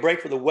take a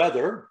break for the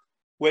weather,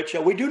 which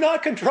we do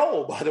not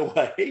control, by the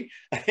way.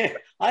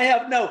 I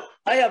have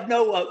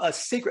no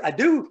secret. I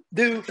do,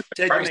 Ted,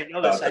 you may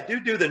know this, I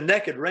do the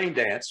naked rain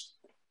dance.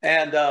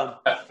 And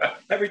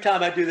every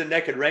time I do the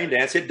naked rain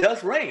dance, it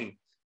does rain.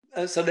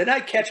 So then I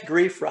catch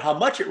grief for how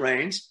much it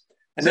rains.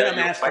 And then I'm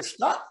asked to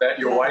stop. That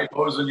your wife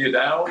hosing you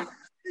down?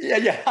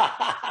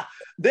 Yeah.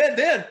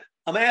 Then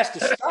I'm asked to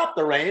stop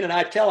the rain. And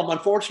I tell them,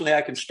 unfortunately,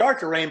 I can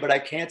start the rain, but I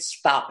can't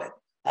stop it.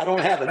 I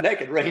don't have a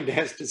naked rain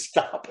dance to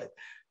stop it.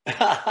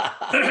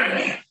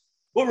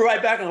 We'll be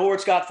right back on the Ward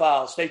Scott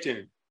Files. Stay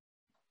tuned.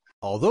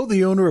 Although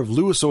the owner of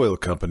Lewis Oil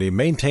Company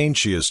maintains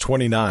she is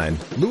 29,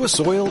 Lewis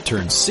Oil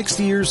turns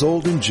 60 years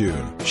old in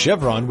June.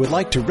 Chevron would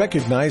like to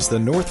recognize the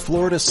North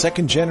Florida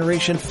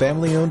second-generation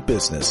family-owned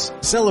business,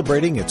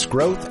 celebrating its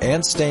growth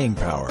and staying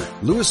power.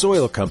 Lewis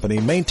Oil Company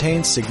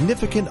maintains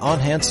significant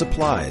on-hand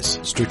supplies,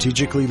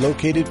 strategically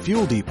located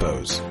fuel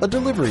depots, a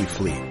delivery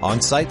fleet,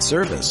 on-site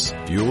service,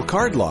 fuel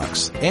card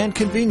locks, and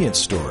convenience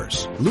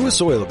stores.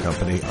 Lewis Oil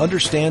Company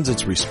understands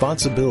its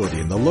responsibility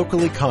in the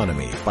local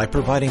economy by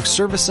providing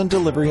service and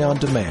delivery on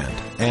demand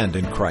and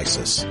in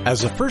crisis.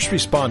 As a first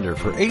responder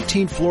for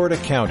 18 Florida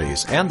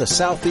counties and the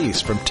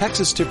Southeast from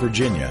Texas to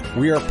Virginia,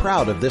 we are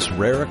proud of this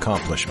rare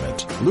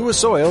accomplishment.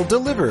 Lewis Oil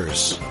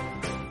delivers.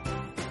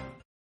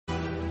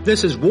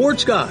 This is Ward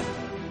Scott,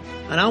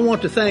 and I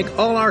want to thank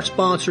all our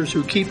sponsors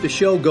who keep the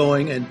show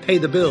going and pay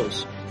the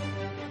bills.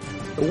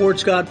 The Ward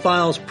Scott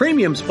Files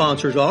premium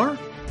sponsors are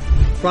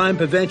Crime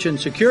Prevention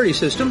Security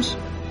Systems,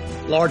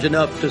 large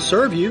enough to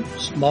serve you,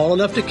 small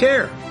enough to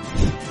care.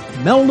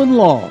 Meldon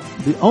Law,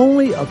 the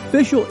only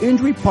official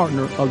injury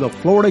partner of the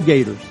Florida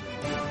Gators.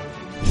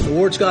 The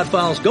Ward Scott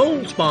Files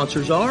Gold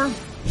sponsors are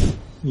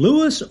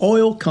Lewis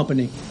Oil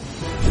Company,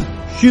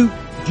 Shoot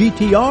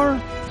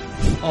GTR,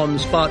 On the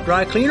Spot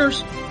Dry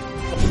Cleaners,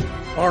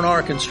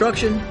 R&R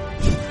Construction,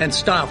 and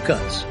Style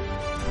Cuts.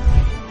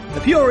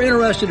 If you are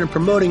interested in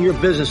promoting your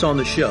business on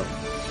the show,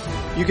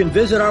 you can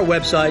visit our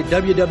website,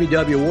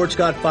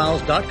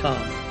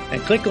 www.wardscottfiles.com,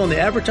 and click on the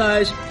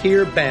Advertise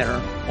Here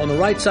banner on the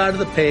right side of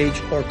the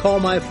page, or call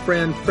my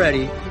friend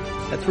Freddie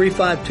at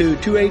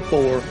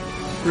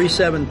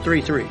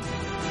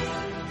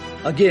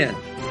 352-284-3733. Again,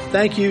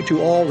 thank you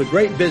to all the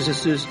great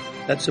businesses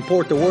that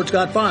support the Ward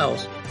Scott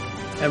Files.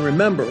 And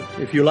remember,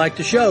 if you like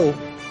the show,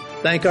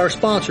 thank our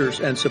sponsors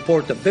and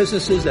support the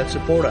businesses that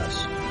support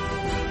us.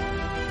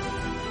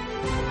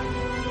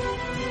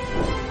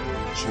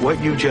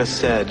 What you just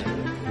said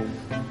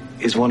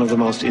is one of the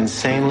most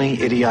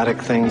insanely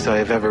idiotic things I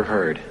have ever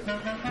heard.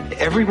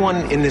 Everyone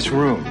in this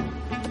room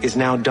is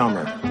now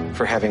dumber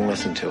for having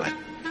listened to it.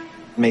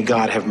 May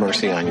God have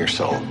mercy on your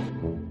soul.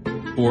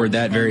 Or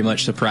that very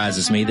much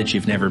surprises me that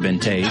you've never been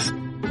tased.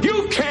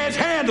 You can't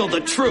handle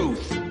the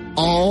truth.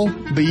 All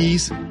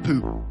bees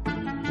poop.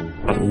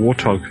 A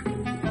warthog.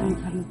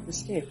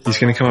 He's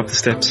going to come up the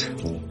steps.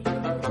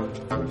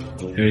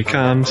 Here he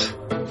comes.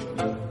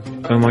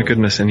 Oh my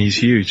goodness, and he's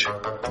huge.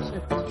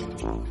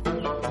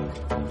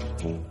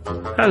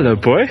 Hello,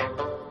 boy.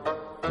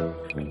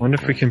 Wonder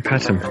if we can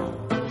pet him.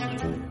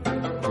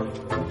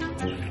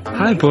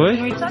 Hi, boy.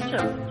 Can we touch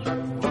him?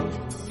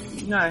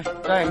 No,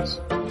 don't.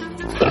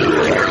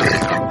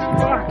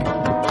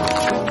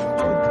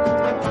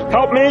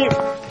 Help me!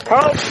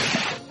 Help!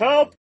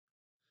 Help!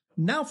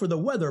 Now for the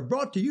weather,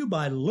 brought to you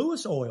by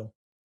Lewis Oil.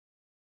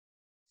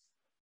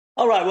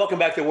 All right, welcome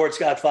back to Ward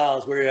Scott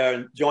Files. We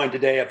are joined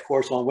today, of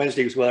course, on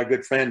Wednesdays with our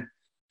good friend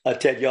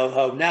Ted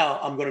Yoho. Now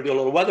I'm going to do a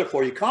little weather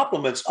for you.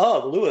 Compliments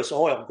of Lewis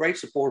Oil, great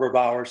supporter of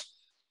ours.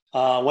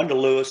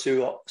 Wendell Lewis,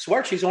 who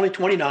swears she's only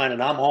 29,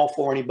 and I'm all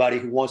for anybody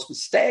who wants to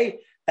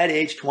stay at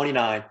age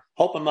 29.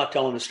 Hope I'm not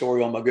telling the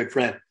story on my good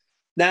friend.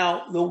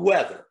 Now, the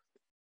weather.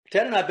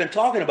 Ted and I have been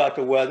talking about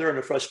the weather and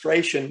the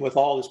frustration with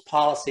all this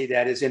policy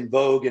that is in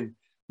vogue in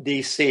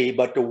D.C.,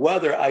 but the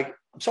weather, I'm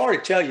sorry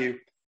to tell you,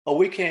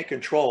 we can't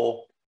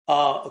control.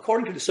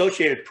 According to the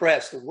Associated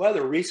Press, the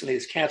weather recently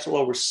has canceled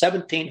over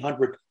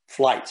 1,700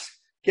 flights.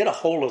 Get a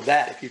hold of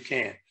that if you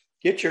can.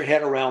 Get your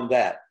head around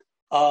that.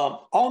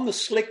 On the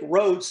slick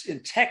roads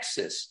in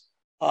Texas,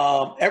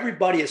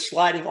 everybody is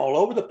sliding all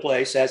over the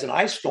place as an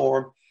ice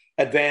storm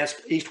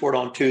advanced eastward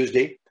on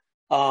Tuesday.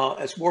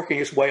 It's working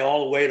its way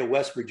all the way to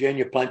West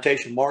Virginia,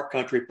 Plantation Mark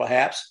country,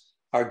 perhaps,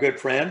 our good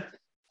friend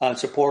and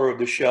supporter of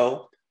the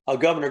show.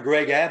 Governor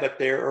Greg Abbott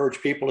there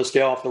urged people to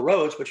stay off the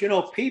roads. But,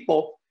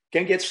 people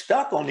can get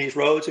stuck on these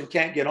roads and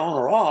can't get on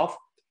or off.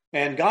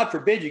 And God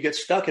forbid you get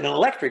stuck in an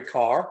electric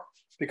car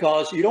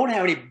because you don't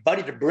have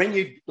anybody to bring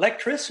you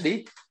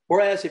electricity.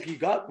 Whereas if you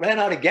ran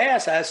out of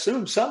gas, I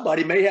assume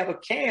somebody may have a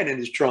can in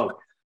his trunk.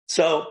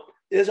 So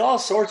there's all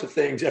sorts of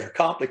things that are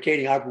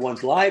complicating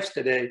everyone's lives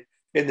today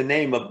in the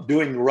name of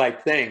doing the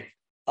right thing.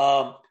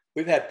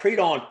 We've had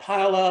pre-dawn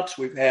pileups.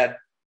 We've had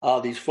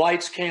these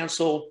flights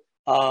canceled.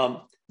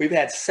 We've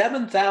had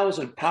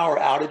 7,000 power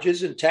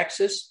outages in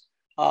Texas.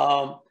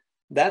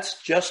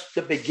 That's just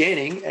the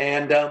beginning.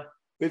 And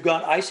we've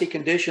got icy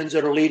conditions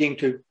that are leading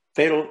to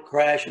fatal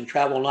crash and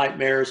travel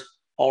nightmares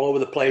all over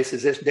the place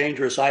as this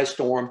dangerous ice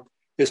storm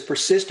is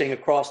persisting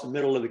across the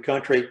middle of the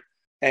country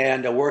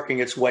and working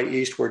its way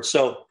eastward.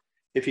 So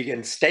if you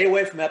can stay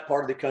away from that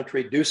part of the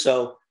country, do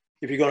so.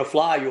 If you're going to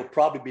fly, you'll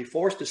probably be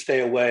forced to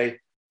stay away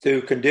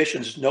to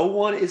conditions no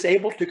one is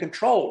able to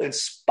control in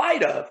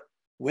spite of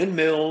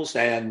windmills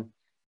and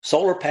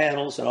solar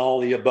panels and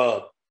all the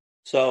above.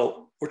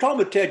 So we're talking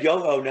with Ted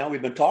Yoho now.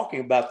 We've been talking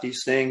about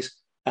these things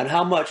and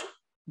how much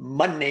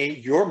money,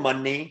 your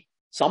money,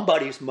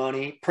 somebody's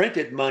money,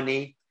 printed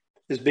money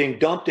is being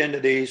dumped into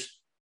these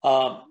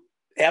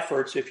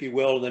efforts, if you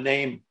will, in the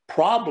name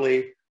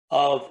probably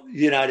of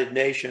the United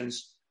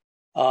Nations,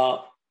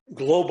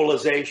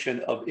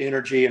 globalization of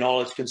energy and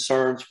all its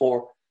concerns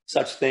for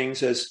such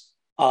things as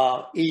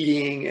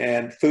eating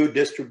and food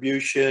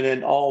distribution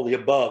and all the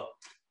above.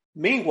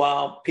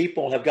 Meanwhile,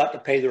 people have got to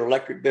pay their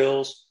electric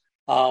bills.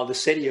 The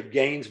city of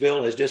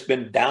Gainesville has just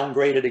been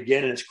downgraded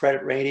again in its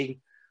credit rating.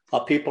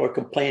 People are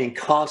complaining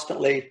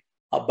constantly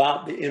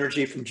about the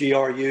energy from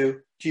GRU.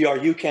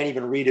 GRU can't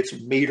even read its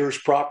meters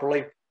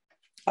properly.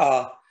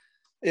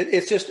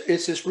 It's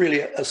just really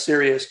a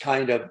serious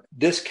kind of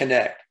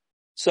disconnect.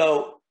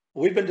 So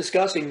we've been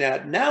discussing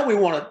that. Now we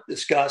want to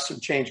discuss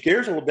and change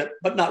gears a little bit,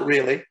 but not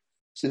really,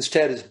 since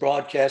Ted is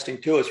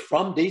broadcasting to us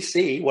from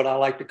D.C., what I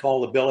like to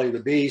call the belly of the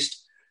beast.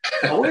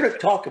 We're going to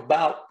talk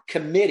about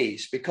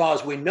committees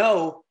because we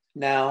know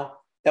now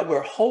that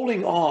we're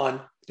holding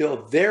on to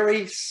a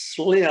very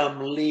slim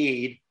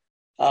lead.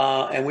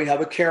 And we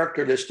have a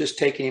character that's just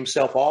taking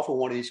himself off of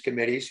one of these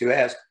committees who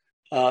has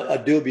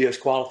a dubious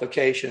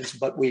qualifications,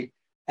 but we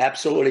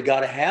absolutely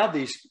got to have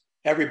these,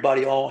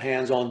 everybody, all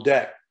hands on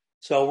deck.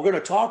 So we're going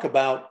to talk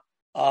about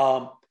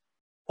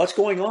what's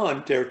going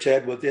on there,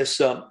 Ted, with this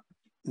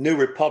new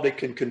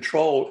Republican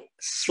control,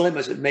 slim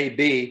as it may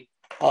be,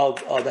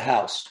 of the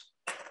House.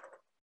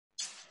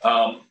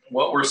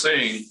 What we're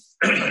seeing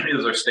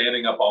is they're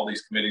standing up all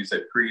these committees.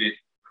 They've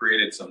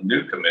created some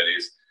new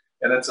committees.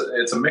 And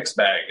it's a mixed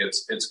bag.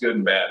 It's good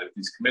and bad. If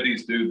these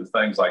committees do the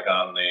things like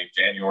on the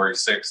January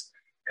 6th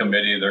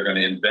committee, they're going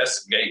to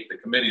investigate the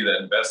committee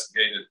that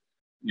investigated,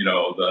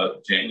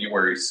 the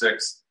January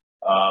 6th.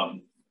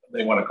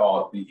 They want to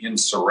call it the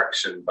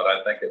insurrection, but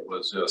I think it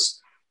was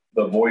just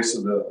the voice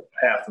of the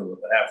half of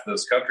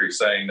this country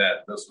saying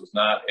that this was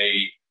not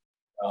a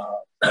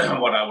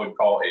what I would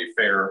call a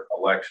fair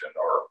election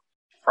or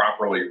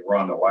properly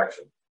run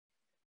election.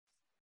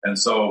 And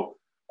so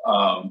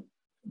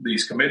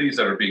these committees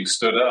that are being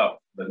stood up,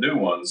 the new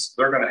ones,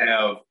 they're going to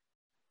have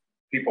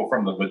people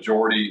from the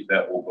majority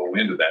that will go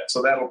into that.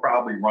 So that'll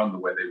probably run the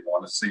way they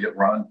want to see it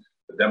run.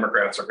 The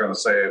Democrats are going to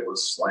say it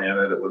was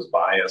slanted, it was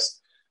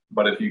biased.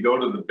 But if you go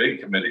to the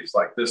big committees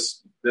like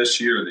this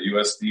year, the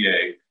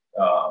USDA,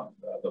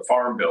 the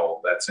Farm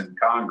Bill that's in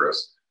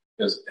Congress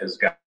has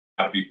got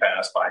to be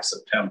passed by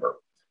September.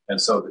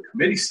 And so the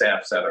committee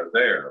staffs that are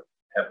there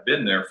have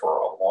been there for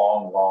a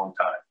long, long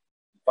time,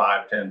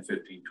 5, 10,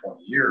 15,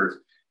 20 years.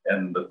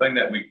 And the thing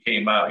that we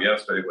came out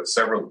yesterday with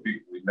several of the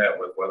people we met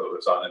with, whether it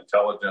was on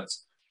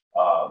intelligence,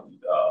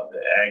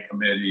 the Ag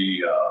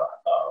Committee,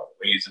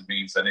 Ways and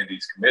Means, any of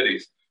these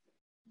committees,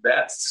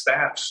 that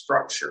staff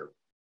structure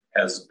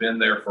has been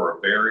there for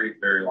a very,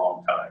 very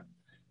long time.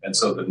 And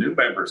so the new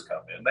members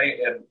come in.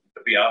 And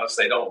to be honest,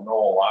 they don't know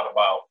a lot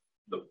about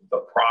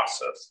the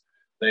process.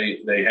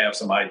 They have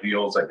some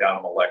ideals that got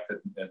them elected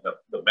and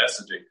the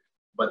messaging,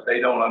 but they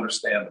don't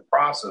understand the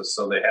process.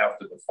 So they have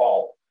to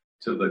default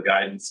to the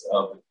guidance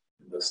of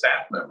the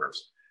staff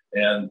members.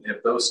 And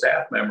if those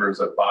staff members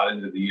have bought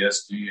into the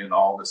ESG and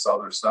all this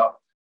other stuff,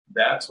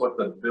 that's what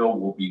the bill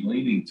will be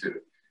leaning to.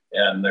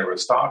 And there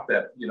was talk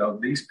that,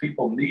 these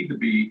people need to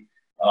be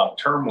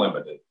term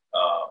limited.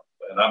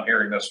 And I'm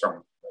hearing this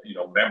from,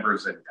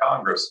 members in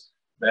Congress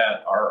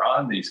that are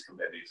on these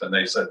committees. And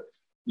they said,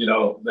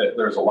 that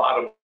there's a lot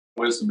of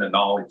wisdom and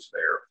knowledge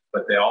there,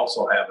 but they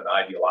also have an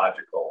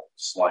ideological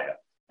slant.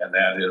 And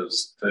that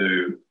is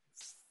to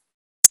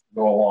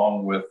go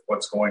along with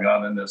what's going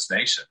on in this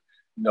nation.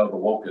 The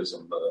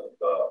wokeism, the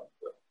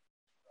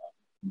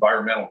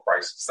environmental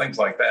crisis, things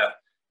like that.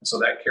 And so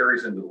that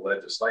carries into the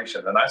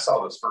legislation. And I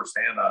saw this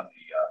firsthand on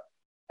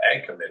the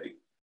Ag Committee.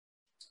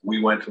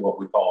 We went to what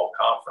we call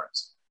a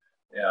conference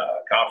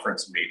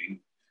meeting.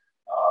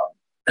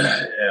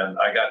 And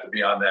I got to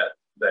be on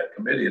that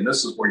committee. And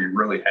this is where you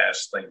really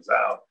hash things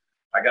out.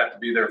 I got to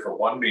be there for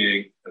one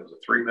meeting. It was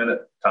a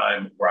 3-minute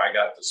time where I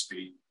got to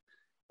speak.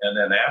 And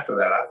then after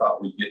that, I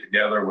thought we'd get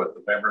together with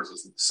the members of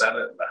the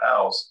Senate and the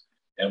House,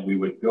 and we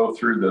would go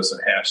through this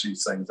and hash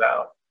these things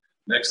out.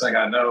 Next thing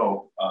I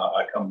know,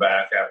 I come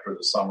back after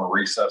the summer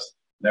recess,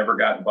 never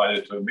got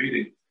invited to a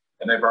meeting,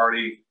 and they've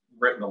already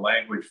written the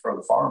language for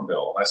the Farm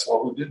Bill. And I said,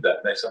 well, who did that?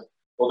 And they said,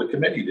 well, the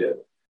committee did.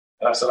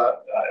 And I said,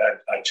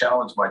 I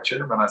challenged my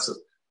chairman. I said,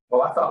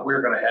 well, I thought we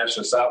were going to hash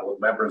this out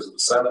with members of the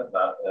Senate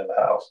and the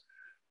House.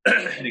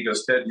 And he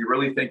goes, Ted, you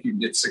really think you can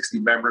get 60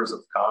 members of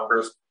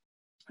Congress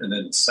and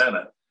then the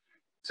Senate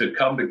to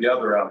come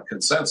together on a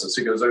consensus?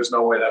 He goes, there's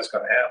no way that's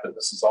going to happen.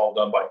 This is all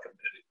done by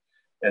committee.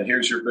 And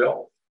here's your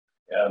bill.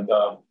 And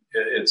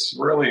it's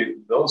really,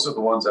 those are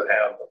the ones that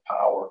have the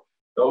power.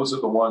 Those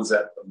are the ones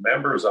that the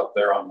members up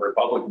there on the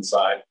Republican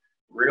side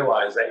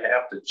realize they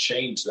have to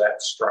change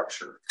that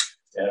structure.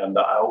 And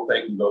I hope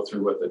they can go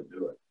through with it and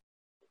do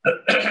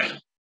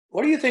it.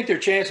 What do you think their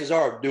chances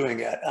are of doing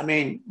it? I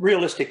mean,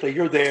 realistically,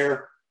 you're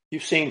there.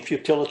 You've seen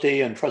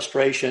futility and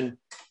frustration.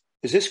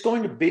 Is this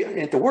going to be,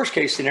 in the worst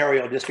case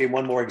scenario, just be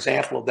one more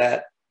example of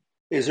that?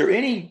 Is there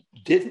any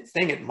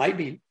thing that might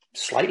be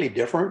slightly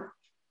different?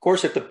 Of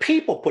course, if the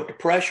people put the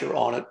pressure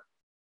on it,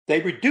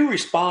 they do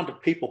respond to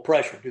people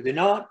pressure, do they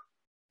not?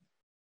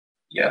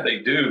 Yeah, they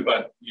do.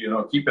 But,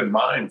 keep in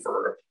mind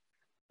for,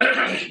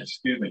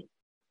 excuse me,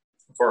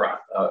 for a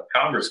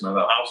congressman,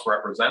 a House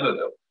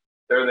representative,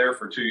 they're there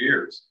for 2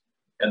 years.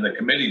 And the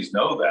committees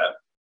know that.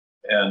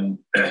 And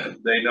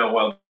they know,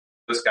 well,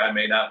 this guy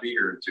may not be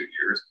here in 2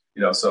 years,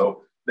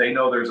 so they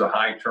know there's a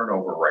high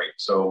turnover rate.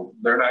 So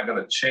they're not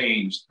going to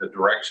change the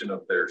direction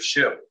of their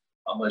ship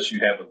unless you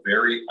have a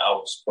very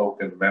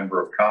outspoken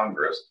member of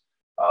Congress,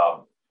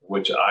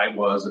 which I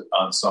was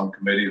on some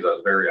committees. I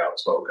was very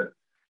outspoken.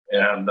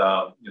 And,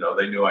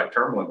 they knew I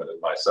term limited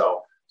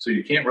myself. So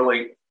you can't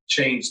really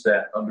change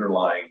that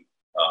underlying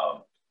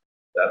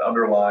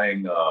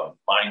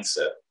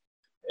mindset.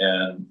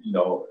 And,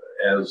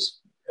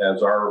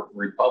 as our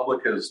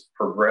republic has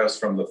progressed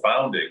from the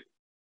founding,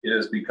 it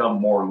has become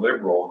more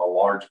liberal. And a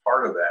large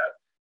part of that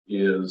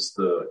is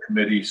the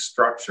committee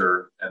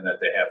structure and that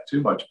they have too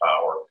much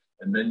power.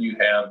 And then you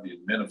have the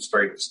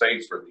administrative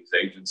states for these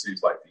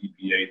agencies like the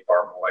EPA,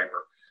 Department of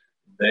Labor.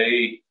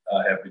 They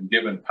have been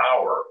given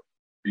power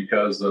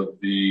because of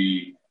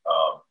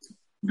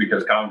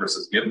because Congress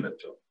has given it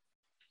to them.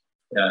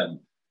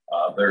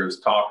 And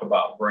there's talk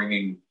about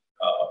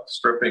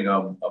stripping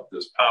them of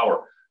this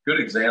power. Good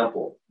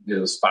example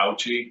is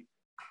Fauci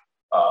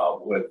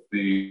with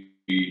the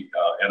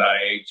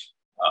NIH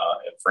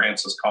and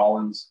Francis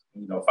Collins.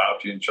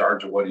 Fauci in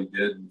charge of what he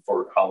did and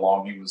for how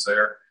long he was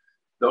there.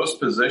 Those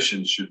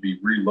positions should be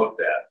relooked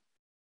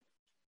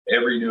at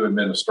every new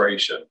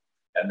administration,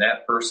 and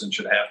that person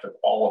should have to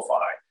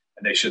qualify,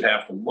 and they should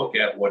have to look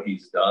at what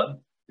he's done.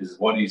 Is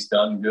what he's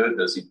done good?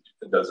 Does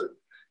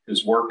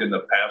his work in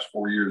the past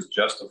 4 years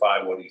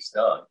justify what he's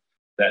done?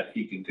 That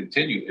he can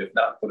continue, if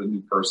not put a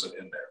new person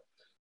in there,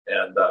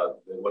 and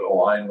it would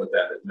align with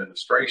that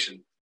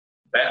administration.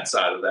 Bad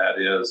side of that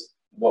is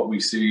what we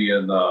see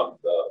in the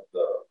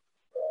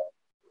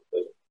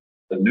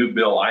new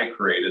bill I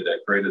created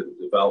that created the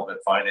Development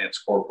Finance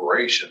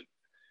Corporation.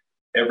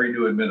 Every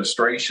new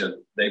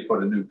administration, they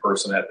put a new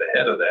person at the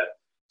head of that.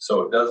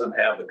 So it doesn't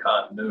have the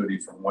continuity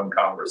from one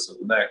Congress to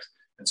the next.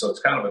 And so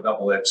it's kind of a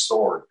double-edged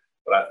sword.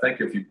 But I think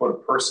if you put a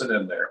person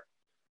in there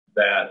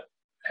that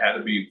had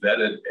to be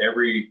vetted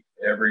every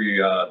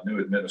new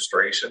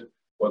administration,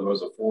 whether it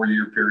was a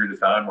 4-year period of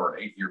time or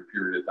an 8-year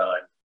period of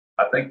time,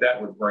 I think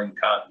that would bring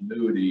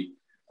continuity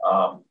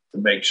to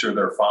make sure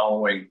they're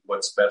following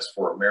what's best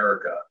for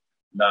America,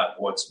 not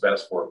what's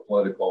best for a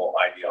political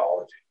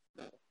ideology.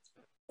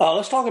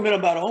 Let's talk a minute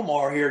about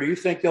Omar here. Do you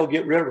think they'll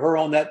get rid of her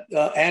on that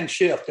and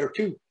Schiff? There are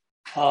two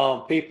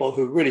people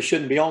who really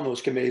shouldn't be on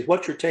those committees.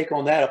 What's your take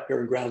on that up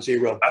here in Ground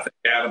Zero? I think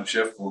Adam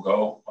Schiff will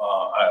go.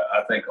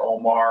 I think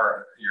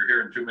Omar, you're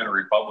hearing too many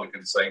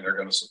Republicans saying they're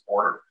going to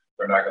support her.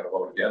 They're not going to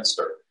vote against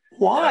her.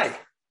 Why?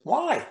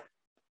 Why?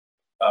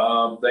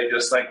 They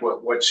just think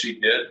what she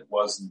did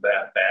wasn't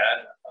that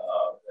bad.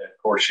 And of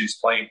course, she's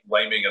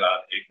blaming it on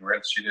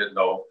ignorance. She didn't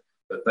know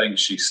the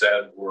things she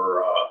said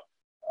were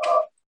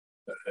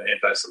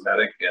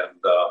anti-Semitic,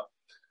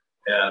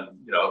 and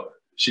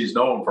she's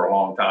known for a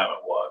long time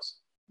it was.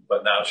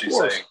 But now she's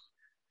saying,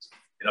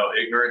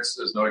 ignorance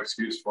is no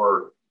excuse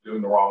for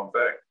doing the wrong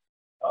thing.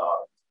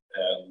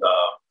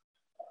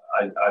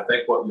 I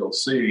think what you'll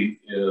see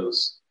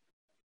is,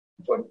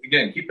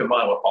 again, keep in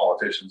mind what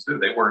politicians do.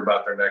 They worry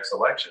about their next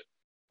election.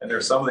 And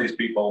there's some of these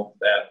people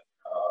that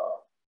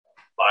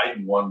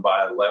Biden won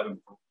by 11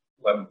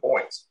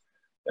 points,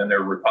 and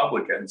they're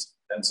Republicans.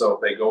 And so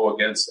if they go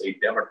against a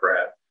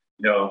Democrat,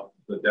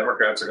 the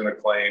Democrats are going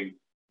to claim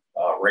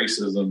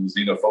racism,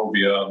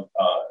 xenophobia.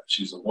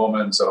 She's a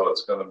woman, so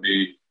it's going to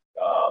be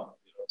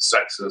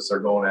sexist. They're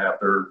going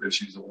after her because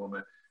she's a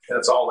woman. And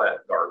it's all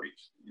that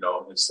garbage.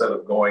 Instead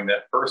of going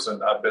that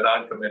person, I've been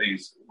on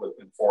committees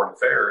in foreign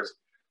affairs,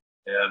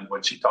 and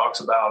when she talks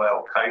about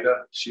Al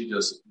Qaeda, she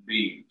just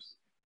beams.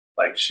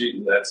 Like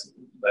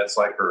that's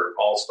like her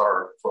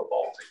all-star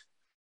football team.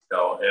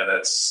 And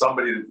it's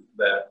somebody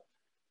that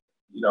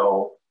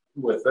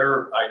with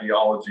their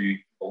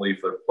ideology,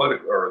 belief, their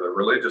political or their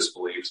religious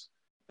beliefs,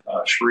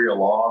 Sharia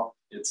law,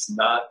 it's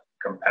not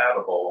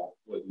compatible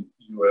with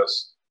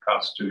U.S.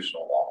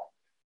 constitutional law.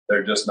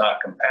 They're just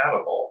not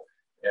compatible.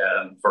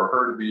 And for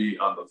her to be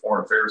on the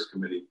Foreign Affairs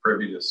Committee,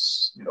 privy to,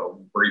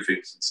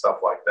 briefings and stuff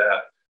like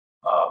that,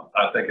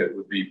 I think it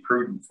would be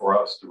prudent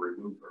for us to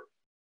remove her.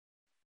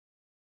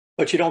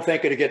 But you don't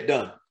think it'll get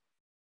done?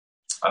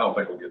 I don't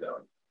think it'll get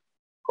done.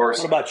 Of course.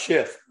 What about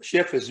Schiff?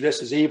 Schiff is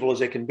just as evil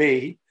as it can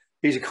be.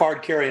 He's a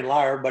card-carrying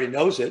liar. Everybody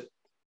knows it.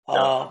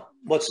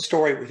 What's the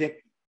story with him?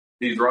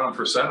 He's running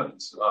for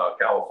Senate,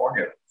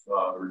 California,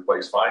 to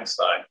replace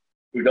Feinstein,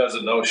 who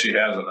doesn't know she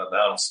hasn't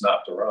announced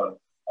not to run.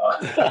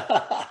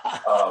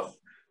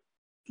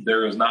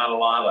 There is not a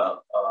lot of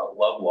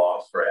love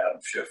lost for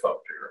Adam Schiff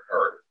up here,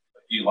 or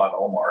Ilhan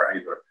Omar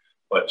either.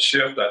 But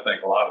Schiff, I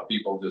think a lot of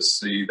people just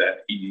see that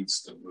he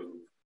needs to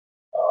move.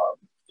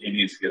 He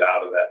needs to get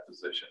out of that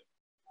position.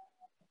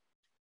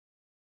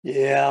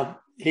 Yeah,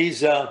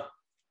 he's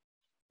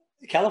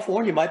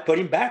California might put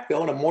him back,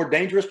 though, in a more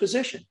dangerous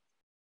position.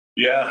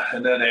 Yeah,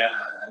 and then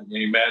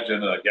you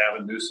imagine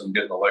Gavin Newsom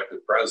getting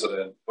elected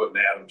president, putting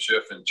Adam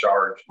Schiff in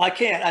charge. I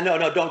can't. I know.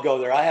 No, don't go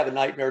there. I have a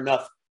nightmare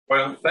enough.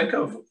 Well, think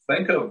of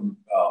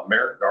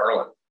Merrick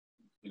Garland,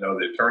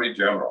 the Attorney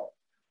General.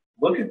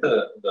 Look at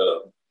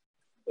the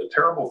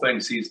terrible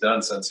things he's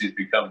done since he's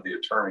become the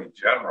Attorney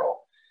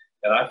General.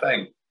 And I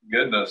thank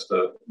goodness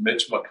that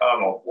Mitch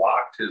McConnell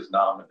blocked his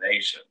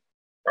nomination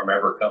from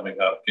ever coming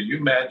up. Can you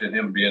imagine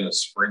him being a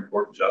Supreme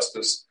Court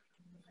justice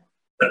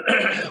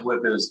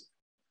with his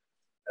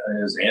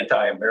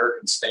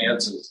anti-American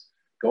stances,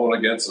 going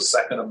against the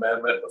Second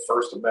Amendment, the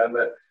First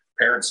Amendment,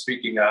 parents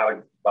speaking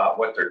out about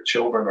what their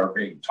children are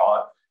being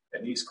taught,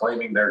 and he's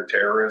claiming they're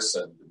terrorists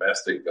and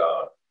domestic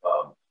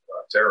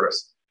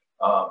terrorists.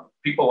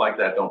 People like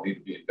that don't need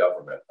to be in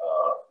government.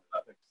 I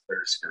think it's a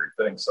very scary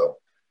thing. So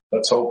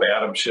let's hope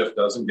Adam Schiff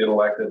doesn't get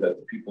elected, that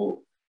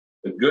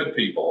the good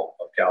people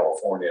of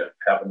California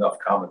have enough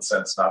common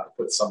sense not to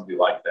put somebody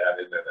like that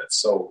in there that's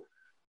so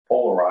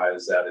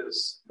polarized. That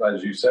is,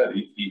 as you said,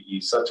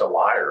 he's such a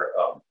liar,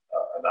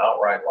 an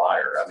outright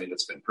liar. I mean,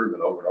 it's been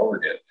proven over and over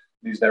again.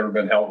 He's never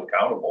been held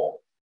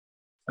accountable.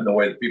 And the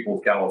way the people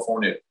of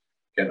California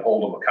can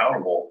hold him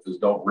accountable is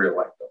don't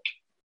reelect him.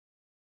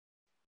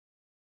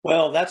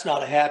 Well, that's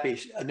not a happy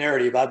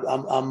narrative. But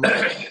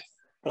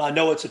I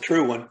know it's a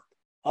true one.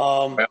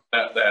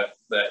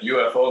 That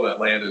UFO that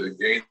landed in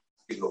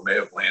Gainesville may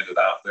have landed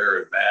out there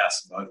in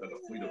mass, not been a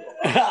fleet of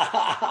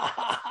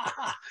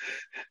them.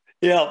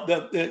 Yeah,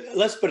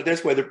 let's put it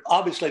this way.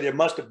 Obviously, there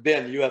must have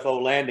been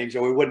UFO landings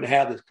or we wouldn't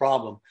have this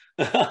problem.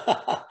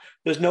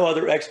 There's no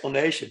other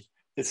explanation.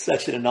 It's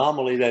such an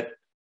anomaly that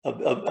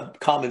of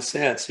common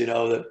sense,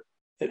 that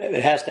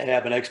it has to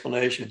have an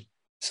explanation.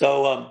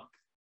 So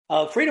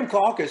Freedom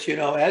Caucus,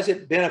 has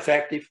it been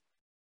effective?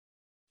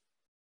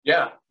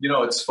 Yeah,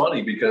 it's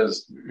funny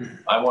because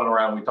I went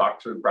around, we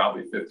talked to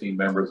probably 15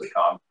 members of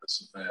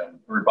Congress and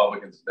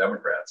Republicans and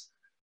Democrats.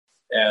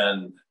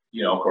 And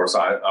of course,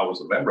 I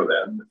was a member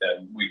then,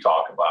 and we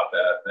talked about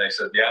that. And they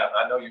said, yeah,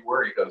 I know you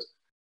were. He goes,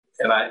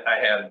 and I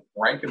had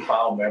rank and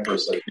file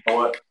members say, you know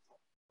what?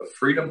 The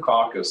Freedom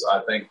Caucus,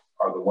 I think,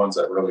 are the ones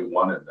that really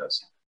won in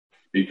this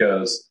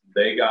because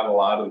they got a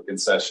lot of the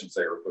concessions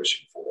they were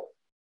pushing for.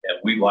 And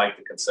we liked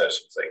the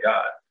concessions they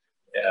got.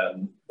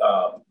 And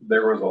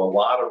there was a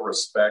lot of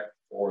respect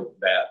for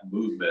that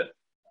movement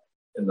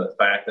in the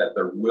fact that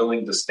they're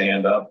willing to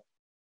stand up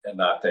and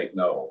not take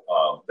no.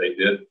 They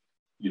did.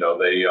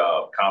 They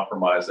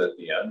compromised at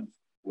the end,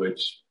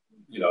 which,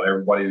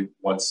 everybody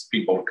wants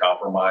people to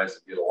compromise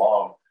and get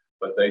along,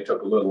 but they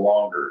took a little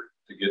longer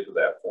to get to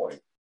that point.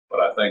 But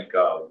I think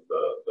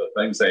the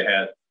things they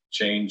had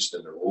changed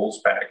in the rules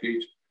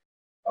package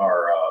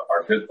are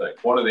good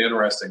things. One of the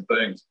interesting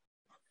things,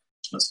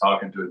 I was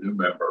talking to a new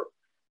member,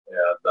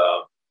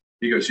 and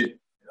he goes, he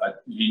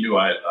knew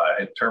I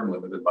had term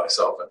limited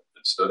myself and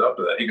stood up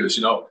to that. He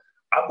goes,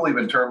 I believe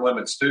in term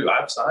limits too.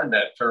 I've signed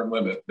that term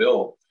limit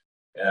bill.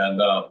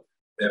 And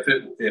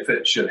if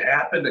it should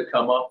happen to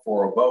come up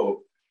for a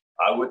vote,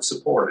 I would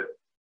support it.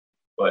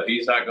 But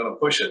he's not going to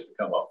push it to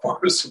come up for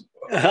a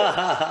support.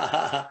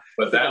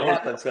 But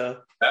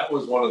that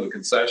was one of the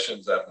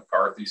concessions that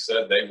McCarthy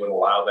said they would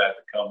allow that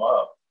to come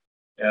up.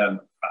 And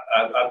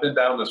I've been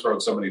down this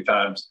road so many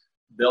times.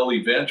 They'll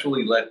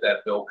eventually let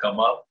that bill come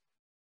up.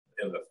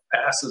 If it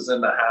passes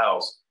in the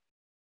House,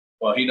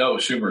 well, he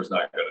knows Schumer's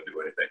not going to do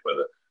anything with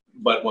it.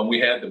 But when we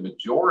had the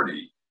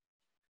majority,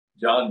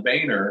 John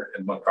Boehner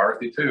and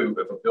McCarthy too,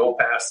 if a bill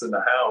passed in the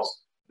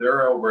House,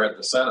 they're over at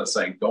the Senate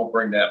saying, don't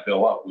bring that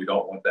bill up. We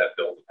don't want that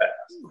bill to pass.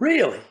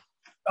 Really?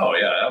 Oh,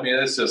 yeah. I mean,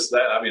 it's just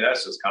that. I mean,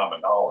 that's just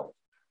common knowledge.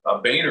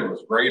 Boehner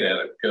was great at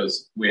it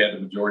because we had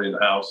the majority in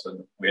the House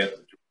and we had the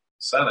majority in the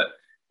Senate.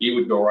 He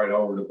would go right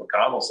over to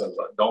McConnell and say,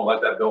 don't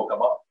let that bill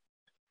come up.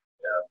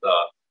 And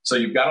so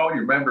you've got all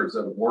your members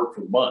that have worked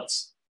for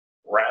months,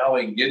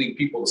 rallying, getting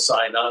people to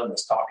sign on,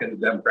 that's talking to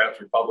Democrats,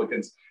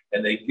 Republicans,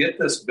 and they get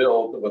this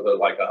bill with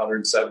like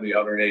 170,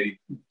 180,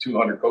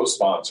 200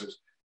 co-sponsors,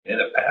 and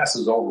it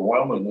passes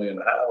overwhelmingly in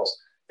the House,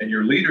 and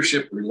your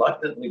leadership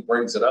reluctantly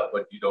brings it up,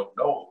 but you don't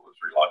know who was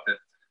reluctant.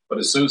 But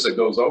as soon as it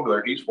goes over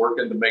there, he's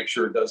working to make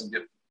sure it doesn't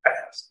get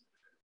passed.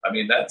 I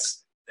mean,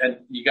 and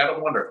you got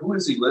to wonder, who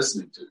is he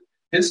listening to?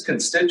 His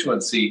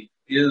constituency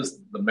is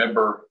the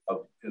member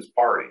of his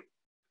party.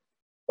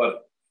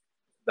 But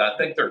I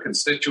think their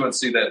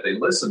constituency that they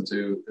listen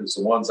to is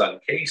the ones on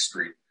K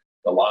Street,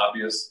 the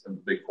lobbyists and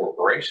the big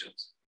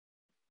corporations.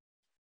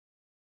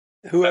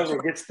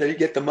 Whoever they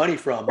get the money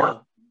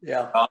from.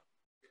 Yeah.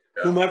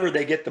 Whomever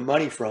they get the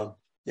money from.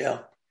 Yeah.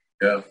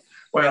 Yeah.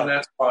 Well,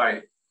 that's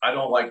why I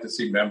don't like to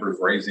see members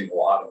raising a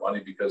lot of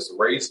money, because to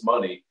raise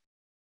money,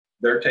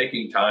 they're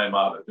taking time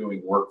out of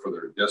doing work for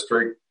their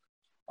district.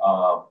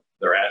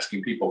 They're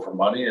asking people for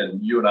money,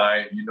 and you and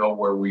I, you know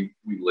where we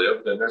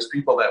lived, and there's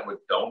people that would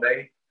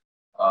donate.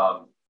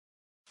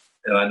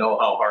 And I know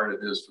how hard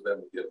it is for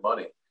them to get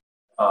money.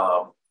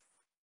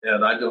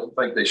 And I don't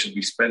think they should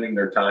be spending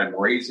their time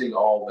raising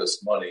all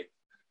this money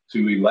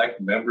to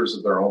elect members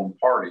of their own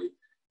party.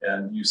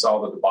 And you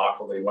saw the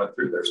debacle they went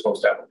through. They're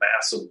supposed to have a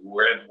massive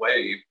red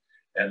wave,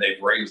 and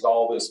they've raised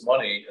all this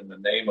money in the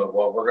name of,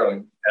 well, we're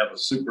going to have a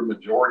super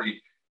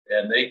majority.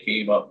 And they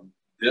came up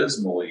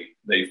dismally.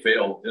 They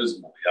failed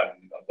dismally.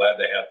 I'm glad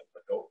they had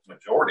the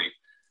majority,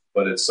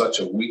 but it's such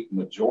a weak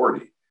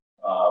majority.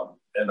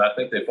 And I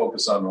think they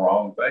focus on the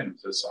wrong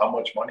things. It's how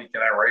much money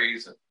can I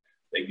raise? And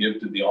they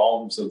give to the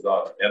alms of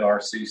the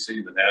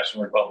NRCC, the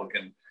National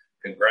Republican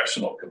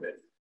Congressional Committee.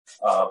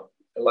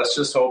 Let's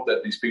just hope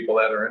that these people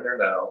that are in there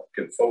now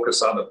can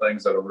focus on the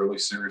things that are really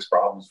serious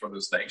problems for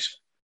this nation.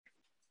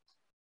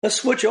 Let's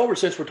switch over,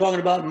 since we're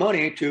talking about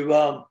money,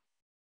 to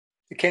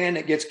the can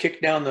that gets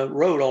kicked down the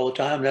road all the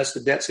time. That's the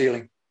debt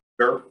ceiling.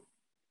 Sure.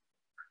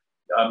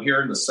 I'm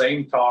hearing the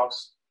same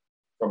talks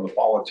from the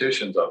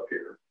politicians up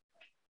here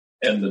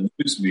and the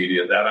news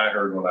media that I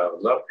heard when I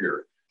was up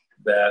here,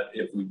 that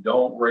if we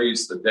don't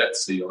raise the debt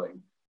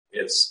ceiling,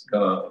 it's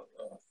going to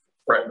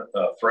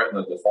threaten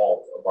the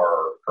default of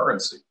our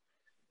currency.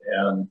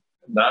 And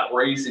not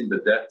raising the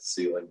debt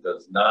ceiling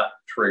does not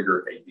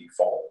trigger a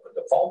default.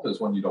 The default is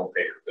when you don't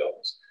pay your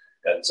bills.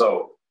 And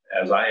so,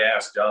 as I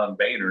asked John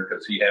Boehner,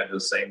 because he had the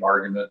same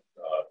argument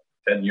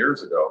 10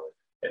 years ago,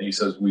 and he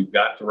says, we've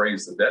got to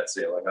raise the debt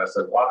ceiling. I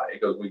said, why? He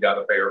goes, we got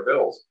to pay our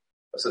bills.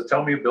 I said,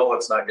 tell me a bill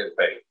that's not getting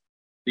paid.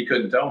 He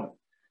couldn't tell me.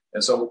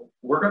 And so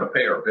we're going to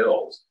pay our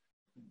bills.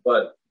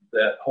 But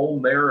that whole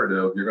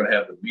narrative, you're going to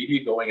have the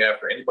media going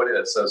after anybody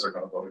that says they're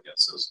going to vote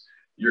against us.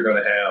 You're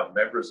going to have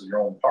members of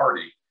your own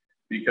party,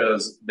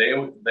 because they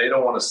don't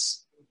want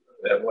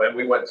to. When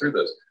we went through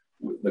this,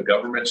 the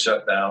government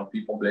shut down.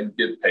 People didn't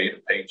get paid a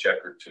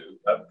paycheck or two,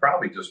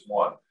 probably just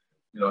one,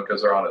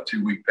 because they're on a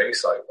 2-week pay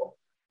cycle.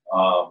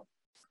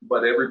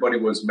 But everybody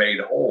was made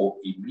whole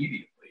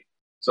immediately.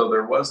 So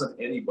there wasn't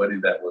anybody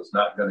that was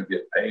not going to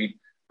get paid,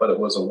 but it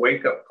was a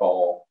wake-up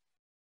call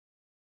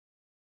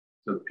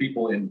to the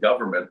people in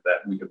government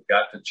that we have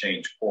got to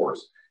change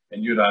course.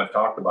 And you and I have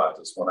talked about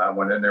this. When I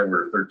went in there, we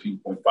were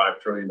 $13.5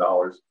 trillion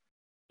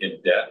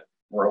in debt.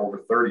 We're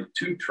over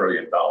 $32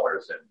 trillion in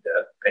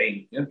debt,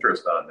 paying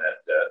interest on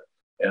that debt.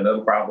 And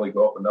it'll probably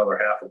go up another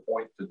 0.5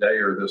 point today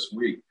or this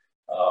week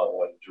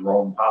when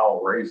Jerome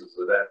Powell raises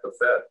it at the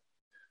Fed.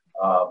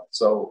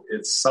 So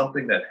it's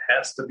something that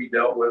has to be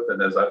dealt with.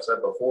 And as I've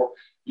said before,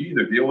 you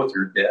either deal with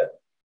your debt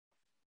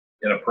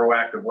in a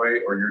proactive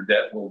way, or your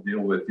debt will deal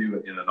with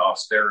you in an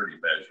austerity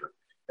measure.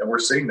 And we're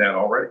seeing that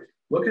already.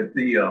 Look at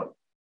the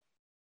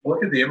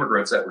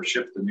immigrants that were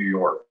shipped to New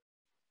York,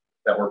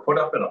 that were put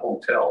up in a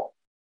hotel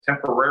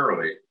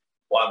temporarily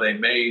while they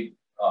made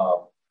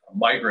a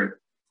migrant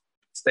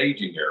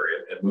staging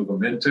area and move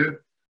them into.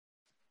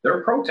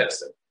 They're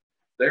protesting.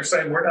 They're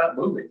saying, we're not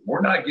moving.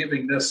 We're not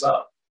giving this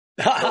up.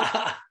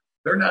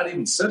 They're not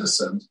even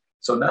citizens.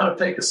 So now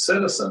take a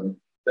citizen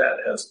that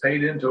has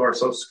paid into our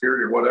Social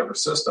Security or whatever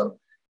system,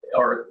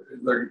 or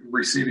they're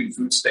receiving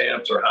food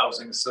stamps or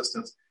housing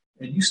assistance,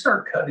 and you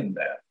start cutting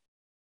that.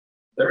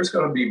 There's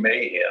going to be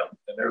mayhem,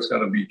 and there's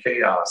going to be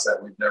chaos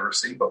that we've never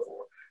seen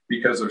before,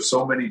 because there's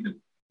so many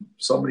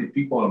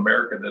people in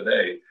America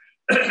today.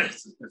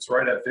 It's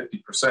right at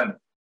 50%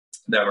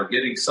 that are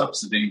getting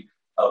subsidy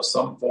of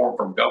some form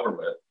from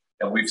government.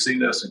 And we've seen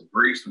this in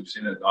Greece. We've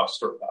seen it in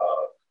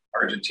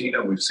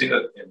Argentina. We've seen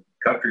it in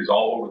countries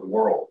all over the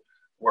world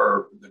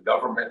where the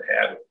government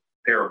had to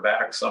pare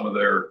back some of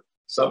their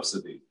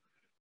subsidy.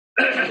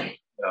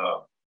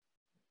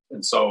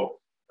 And so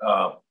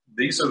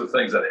these are the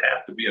things that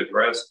have to be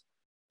addressed,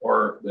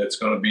 or that's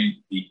going to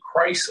be the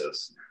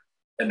crisis.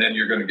 And then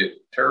you're going to get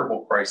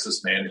terrible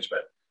crisis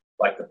management,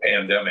 like the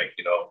pandemic,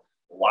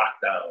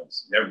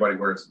 lockdowns, everybody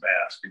wears a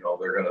mask,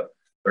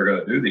 they're going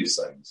to do these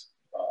things.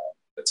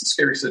 It's a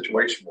scary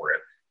situation we're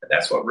in. And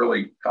that's what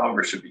really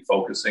Congress should be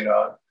focusing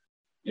on.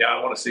 Yeah,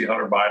 I want to see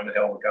Hunter Biden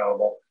held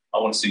accountable. I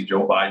want to see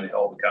Joe Biden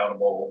held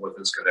accountable with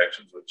his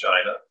connections with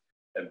China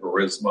and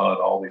Burisma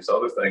and all these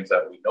other things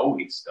that we know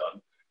he's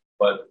done.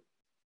 But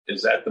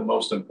is that the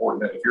most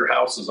important? If your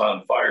house is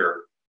on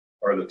fire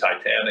or the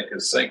Titanic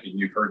is sinking,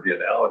 you've heard the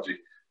analogy,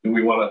 do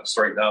we want to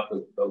straighten out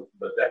the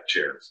deck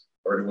chairs?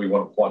 or do we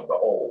want to plug the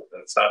hole?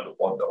 And it's time to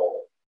plug the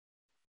hole.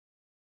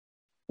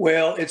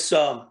 Well, it's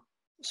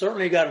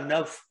certainly got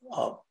enough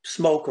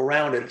smoke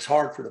around it. It's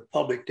hard for the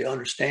public to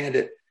understand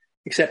it,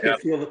 except they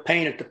feel the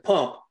pain at the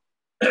pump.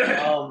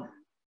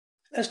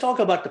 Let's talk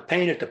about the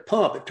pain at the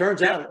pump. It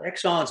turns out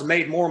Exxon's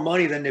made more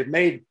money than they've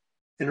made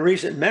in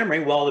recent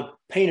memory, while the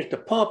pain at the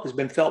pump has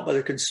been felt by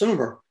the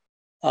consumer.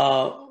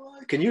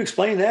 Can you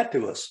explain that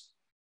to us?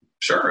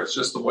 Sure. It's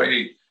just the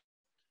way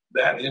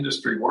that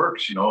industry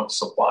works. It's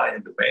supply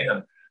and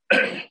demand.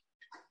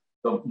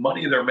 The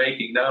money they're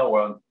making now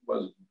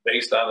was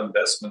based on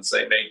investments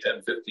they made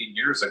 10, 15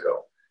 years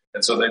ago.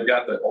 And so they've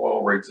got the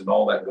oil rigs and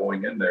all that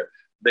going in there.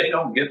 They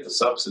don't get the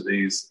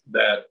subsidies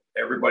that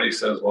everybody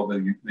says, well,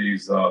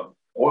 these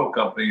oil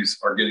companies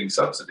are getting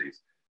subsidies.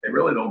 They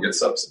really don't get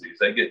subsidies.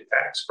 They get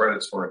tax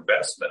credits for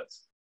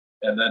investments.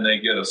 And then they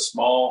get a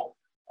small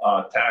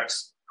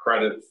tax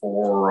credit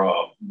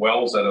for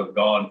wells that have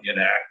gone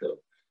inactive,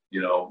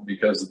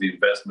 because of the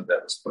investment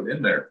that was put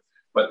in there.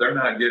 But they're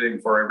not getting,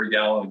 for every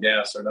gallon of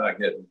gas, they're not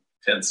getting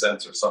 10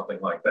 cents or something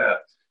like that.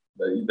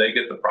 They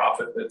get the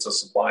profit. It's a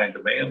supply and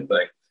demand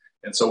thing.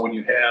 And so when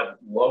you have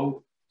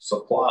low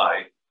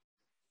supply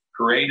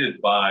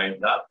created by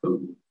not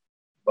Putin,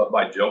 but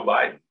by Joe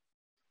Biden,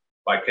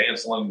 by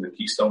canceling the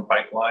Keystone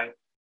Pipeline,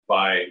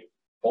 by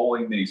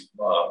pulling these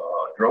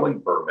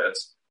drilling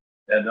permits,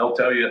 and they'll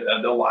tell you,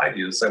 and they'll lie to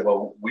you and say,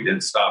 well, we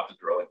didn't stop the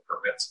drilling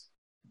permits.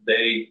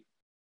 They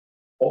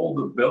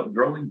pulled the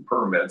drilling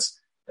permits,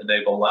 and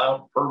they've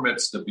allowed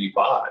permits to be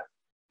bought.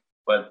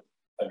 But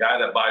a guy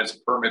that buys a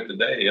permit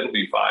today, it'll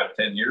be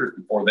 5-10 years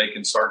before they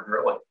can start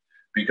drilling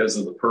because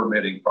of the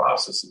permitting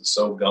process is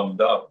so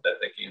gummed up that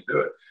they can't do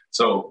it.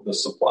 So the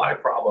supply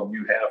problem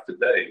you have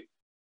today,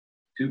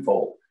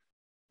 twofold.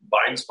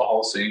 Biden's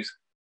policies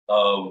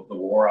of the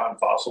war on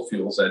fossil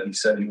fuels that he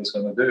said he was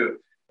going to do,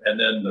 and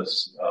then the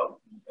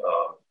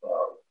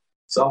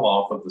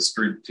sell-off of the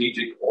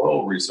strategic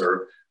oil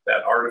reserve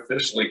that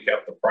artificially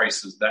kept the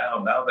prices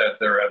down. Now that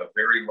they're at a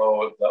very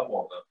low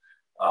level,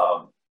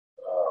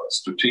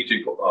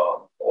 strategic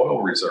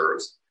oil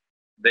reserves,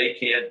 they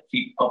can't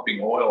keep pumping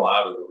oil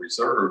out of the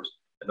reserves,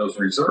 and those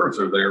reserves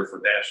are there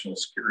for national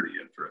security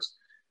interests.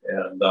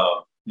 And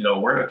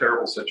we're in a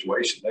terrible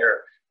situation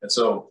there. And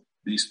so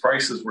these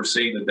prices we're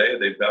seeing today,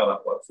 they've gone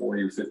up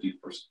 40 or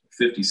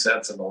 50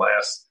 cents in the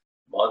last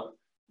month,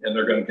 and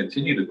they're going to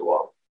continue to go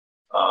up.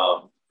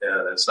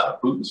 And it's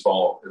not Putin's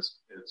fault; it's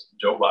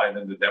Joe Biden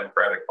and the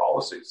Democratic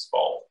policies'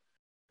 fault,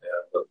 and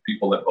the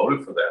people that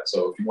voted for that.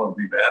 So if you want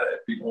to be mad at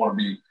it, people want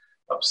to be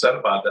upset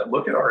about that,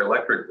 look at our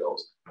electric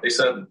bills. They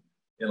said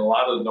in a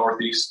lot of the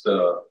Northeast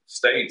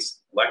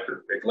states,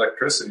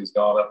 electricity has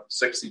gone up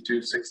 62,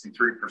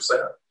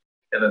 63%.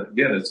 And then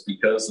again, it's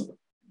because of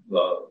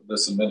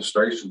this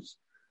administration's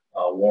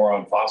war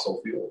on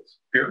fossil fuels,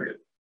 period.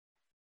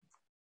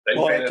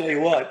 Well, I tell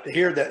you what, to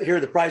hear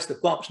the price of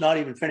the pump's not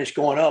even finished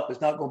going up, it's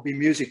not going to be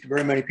music to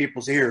very many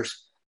people's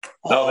ears.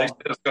 No, they said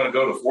it's going to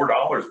go to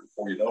 $4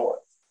 before you know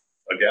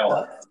it, a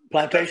gallon.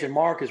 Plantation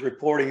Mark is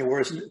reporting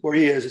where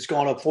he is. It's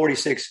gone up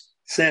 46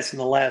 cents in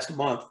the last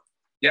month.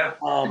 Yeah,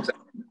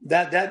 exactly.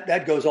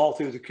 That goes all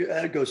through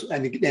that goes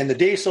and the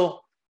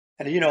diesel,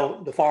 and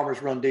the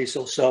farmers run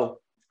diesel, so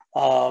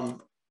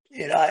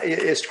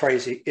it's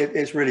crazy.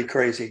 It's really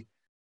crazy.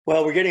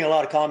 Well, we're getting a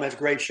lot of comments.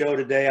 Great show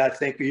today. I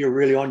think you're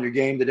really on your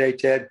game today,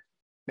 Ted.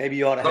 Maybe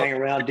you ought to hang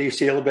around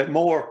DC a little bit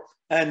more,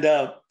 and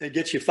it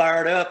gets you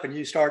fired up, and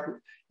you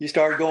start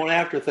going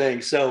after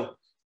things. So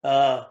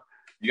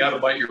you got to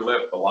bite your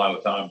lip a lot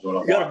of times.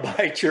 You got to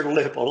bite your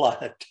lip a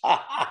lot of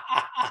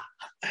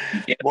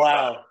times.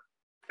 Wow.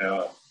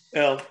 Yeah.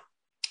 Well,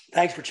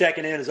 thanks for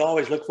checking in. As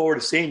always, look forward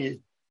to seeing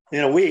you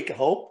in a week, I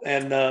hope.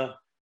 And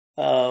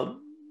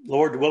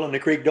Lord willing, the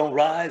creek don't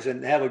rise,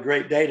 and have a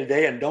great day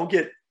today. And don't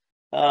get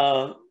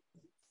I'd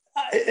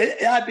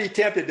be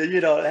tempted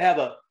to, have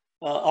a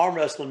arm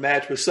wrestling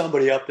match with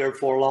somebody up there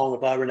before long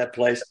if I were in that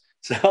place.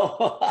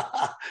 So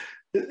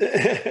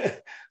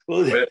it's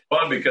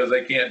fun because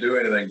they can't do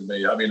anything to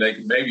me. I mean, they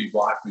can maybe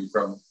block me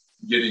from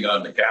getting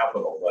on the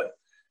Capitol, but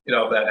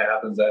if that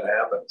happens, that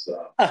happens.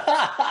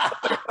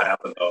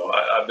 Happen though.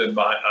 I've been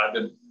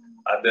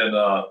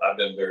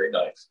very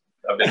nice.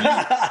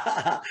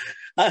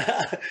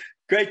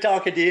 Great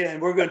talking to you,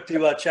 and we're going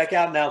to check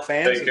out now,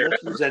 fans and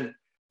listeners, and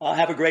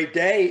have a great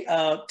day,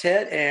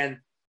 Ted, and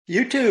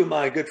you too,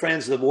 my good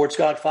friends of the Ward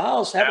Scott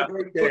Files. Have a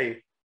great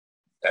day.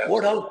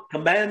 Ward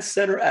Command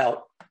Center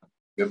out.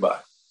 Goodbye.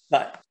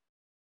 Bye.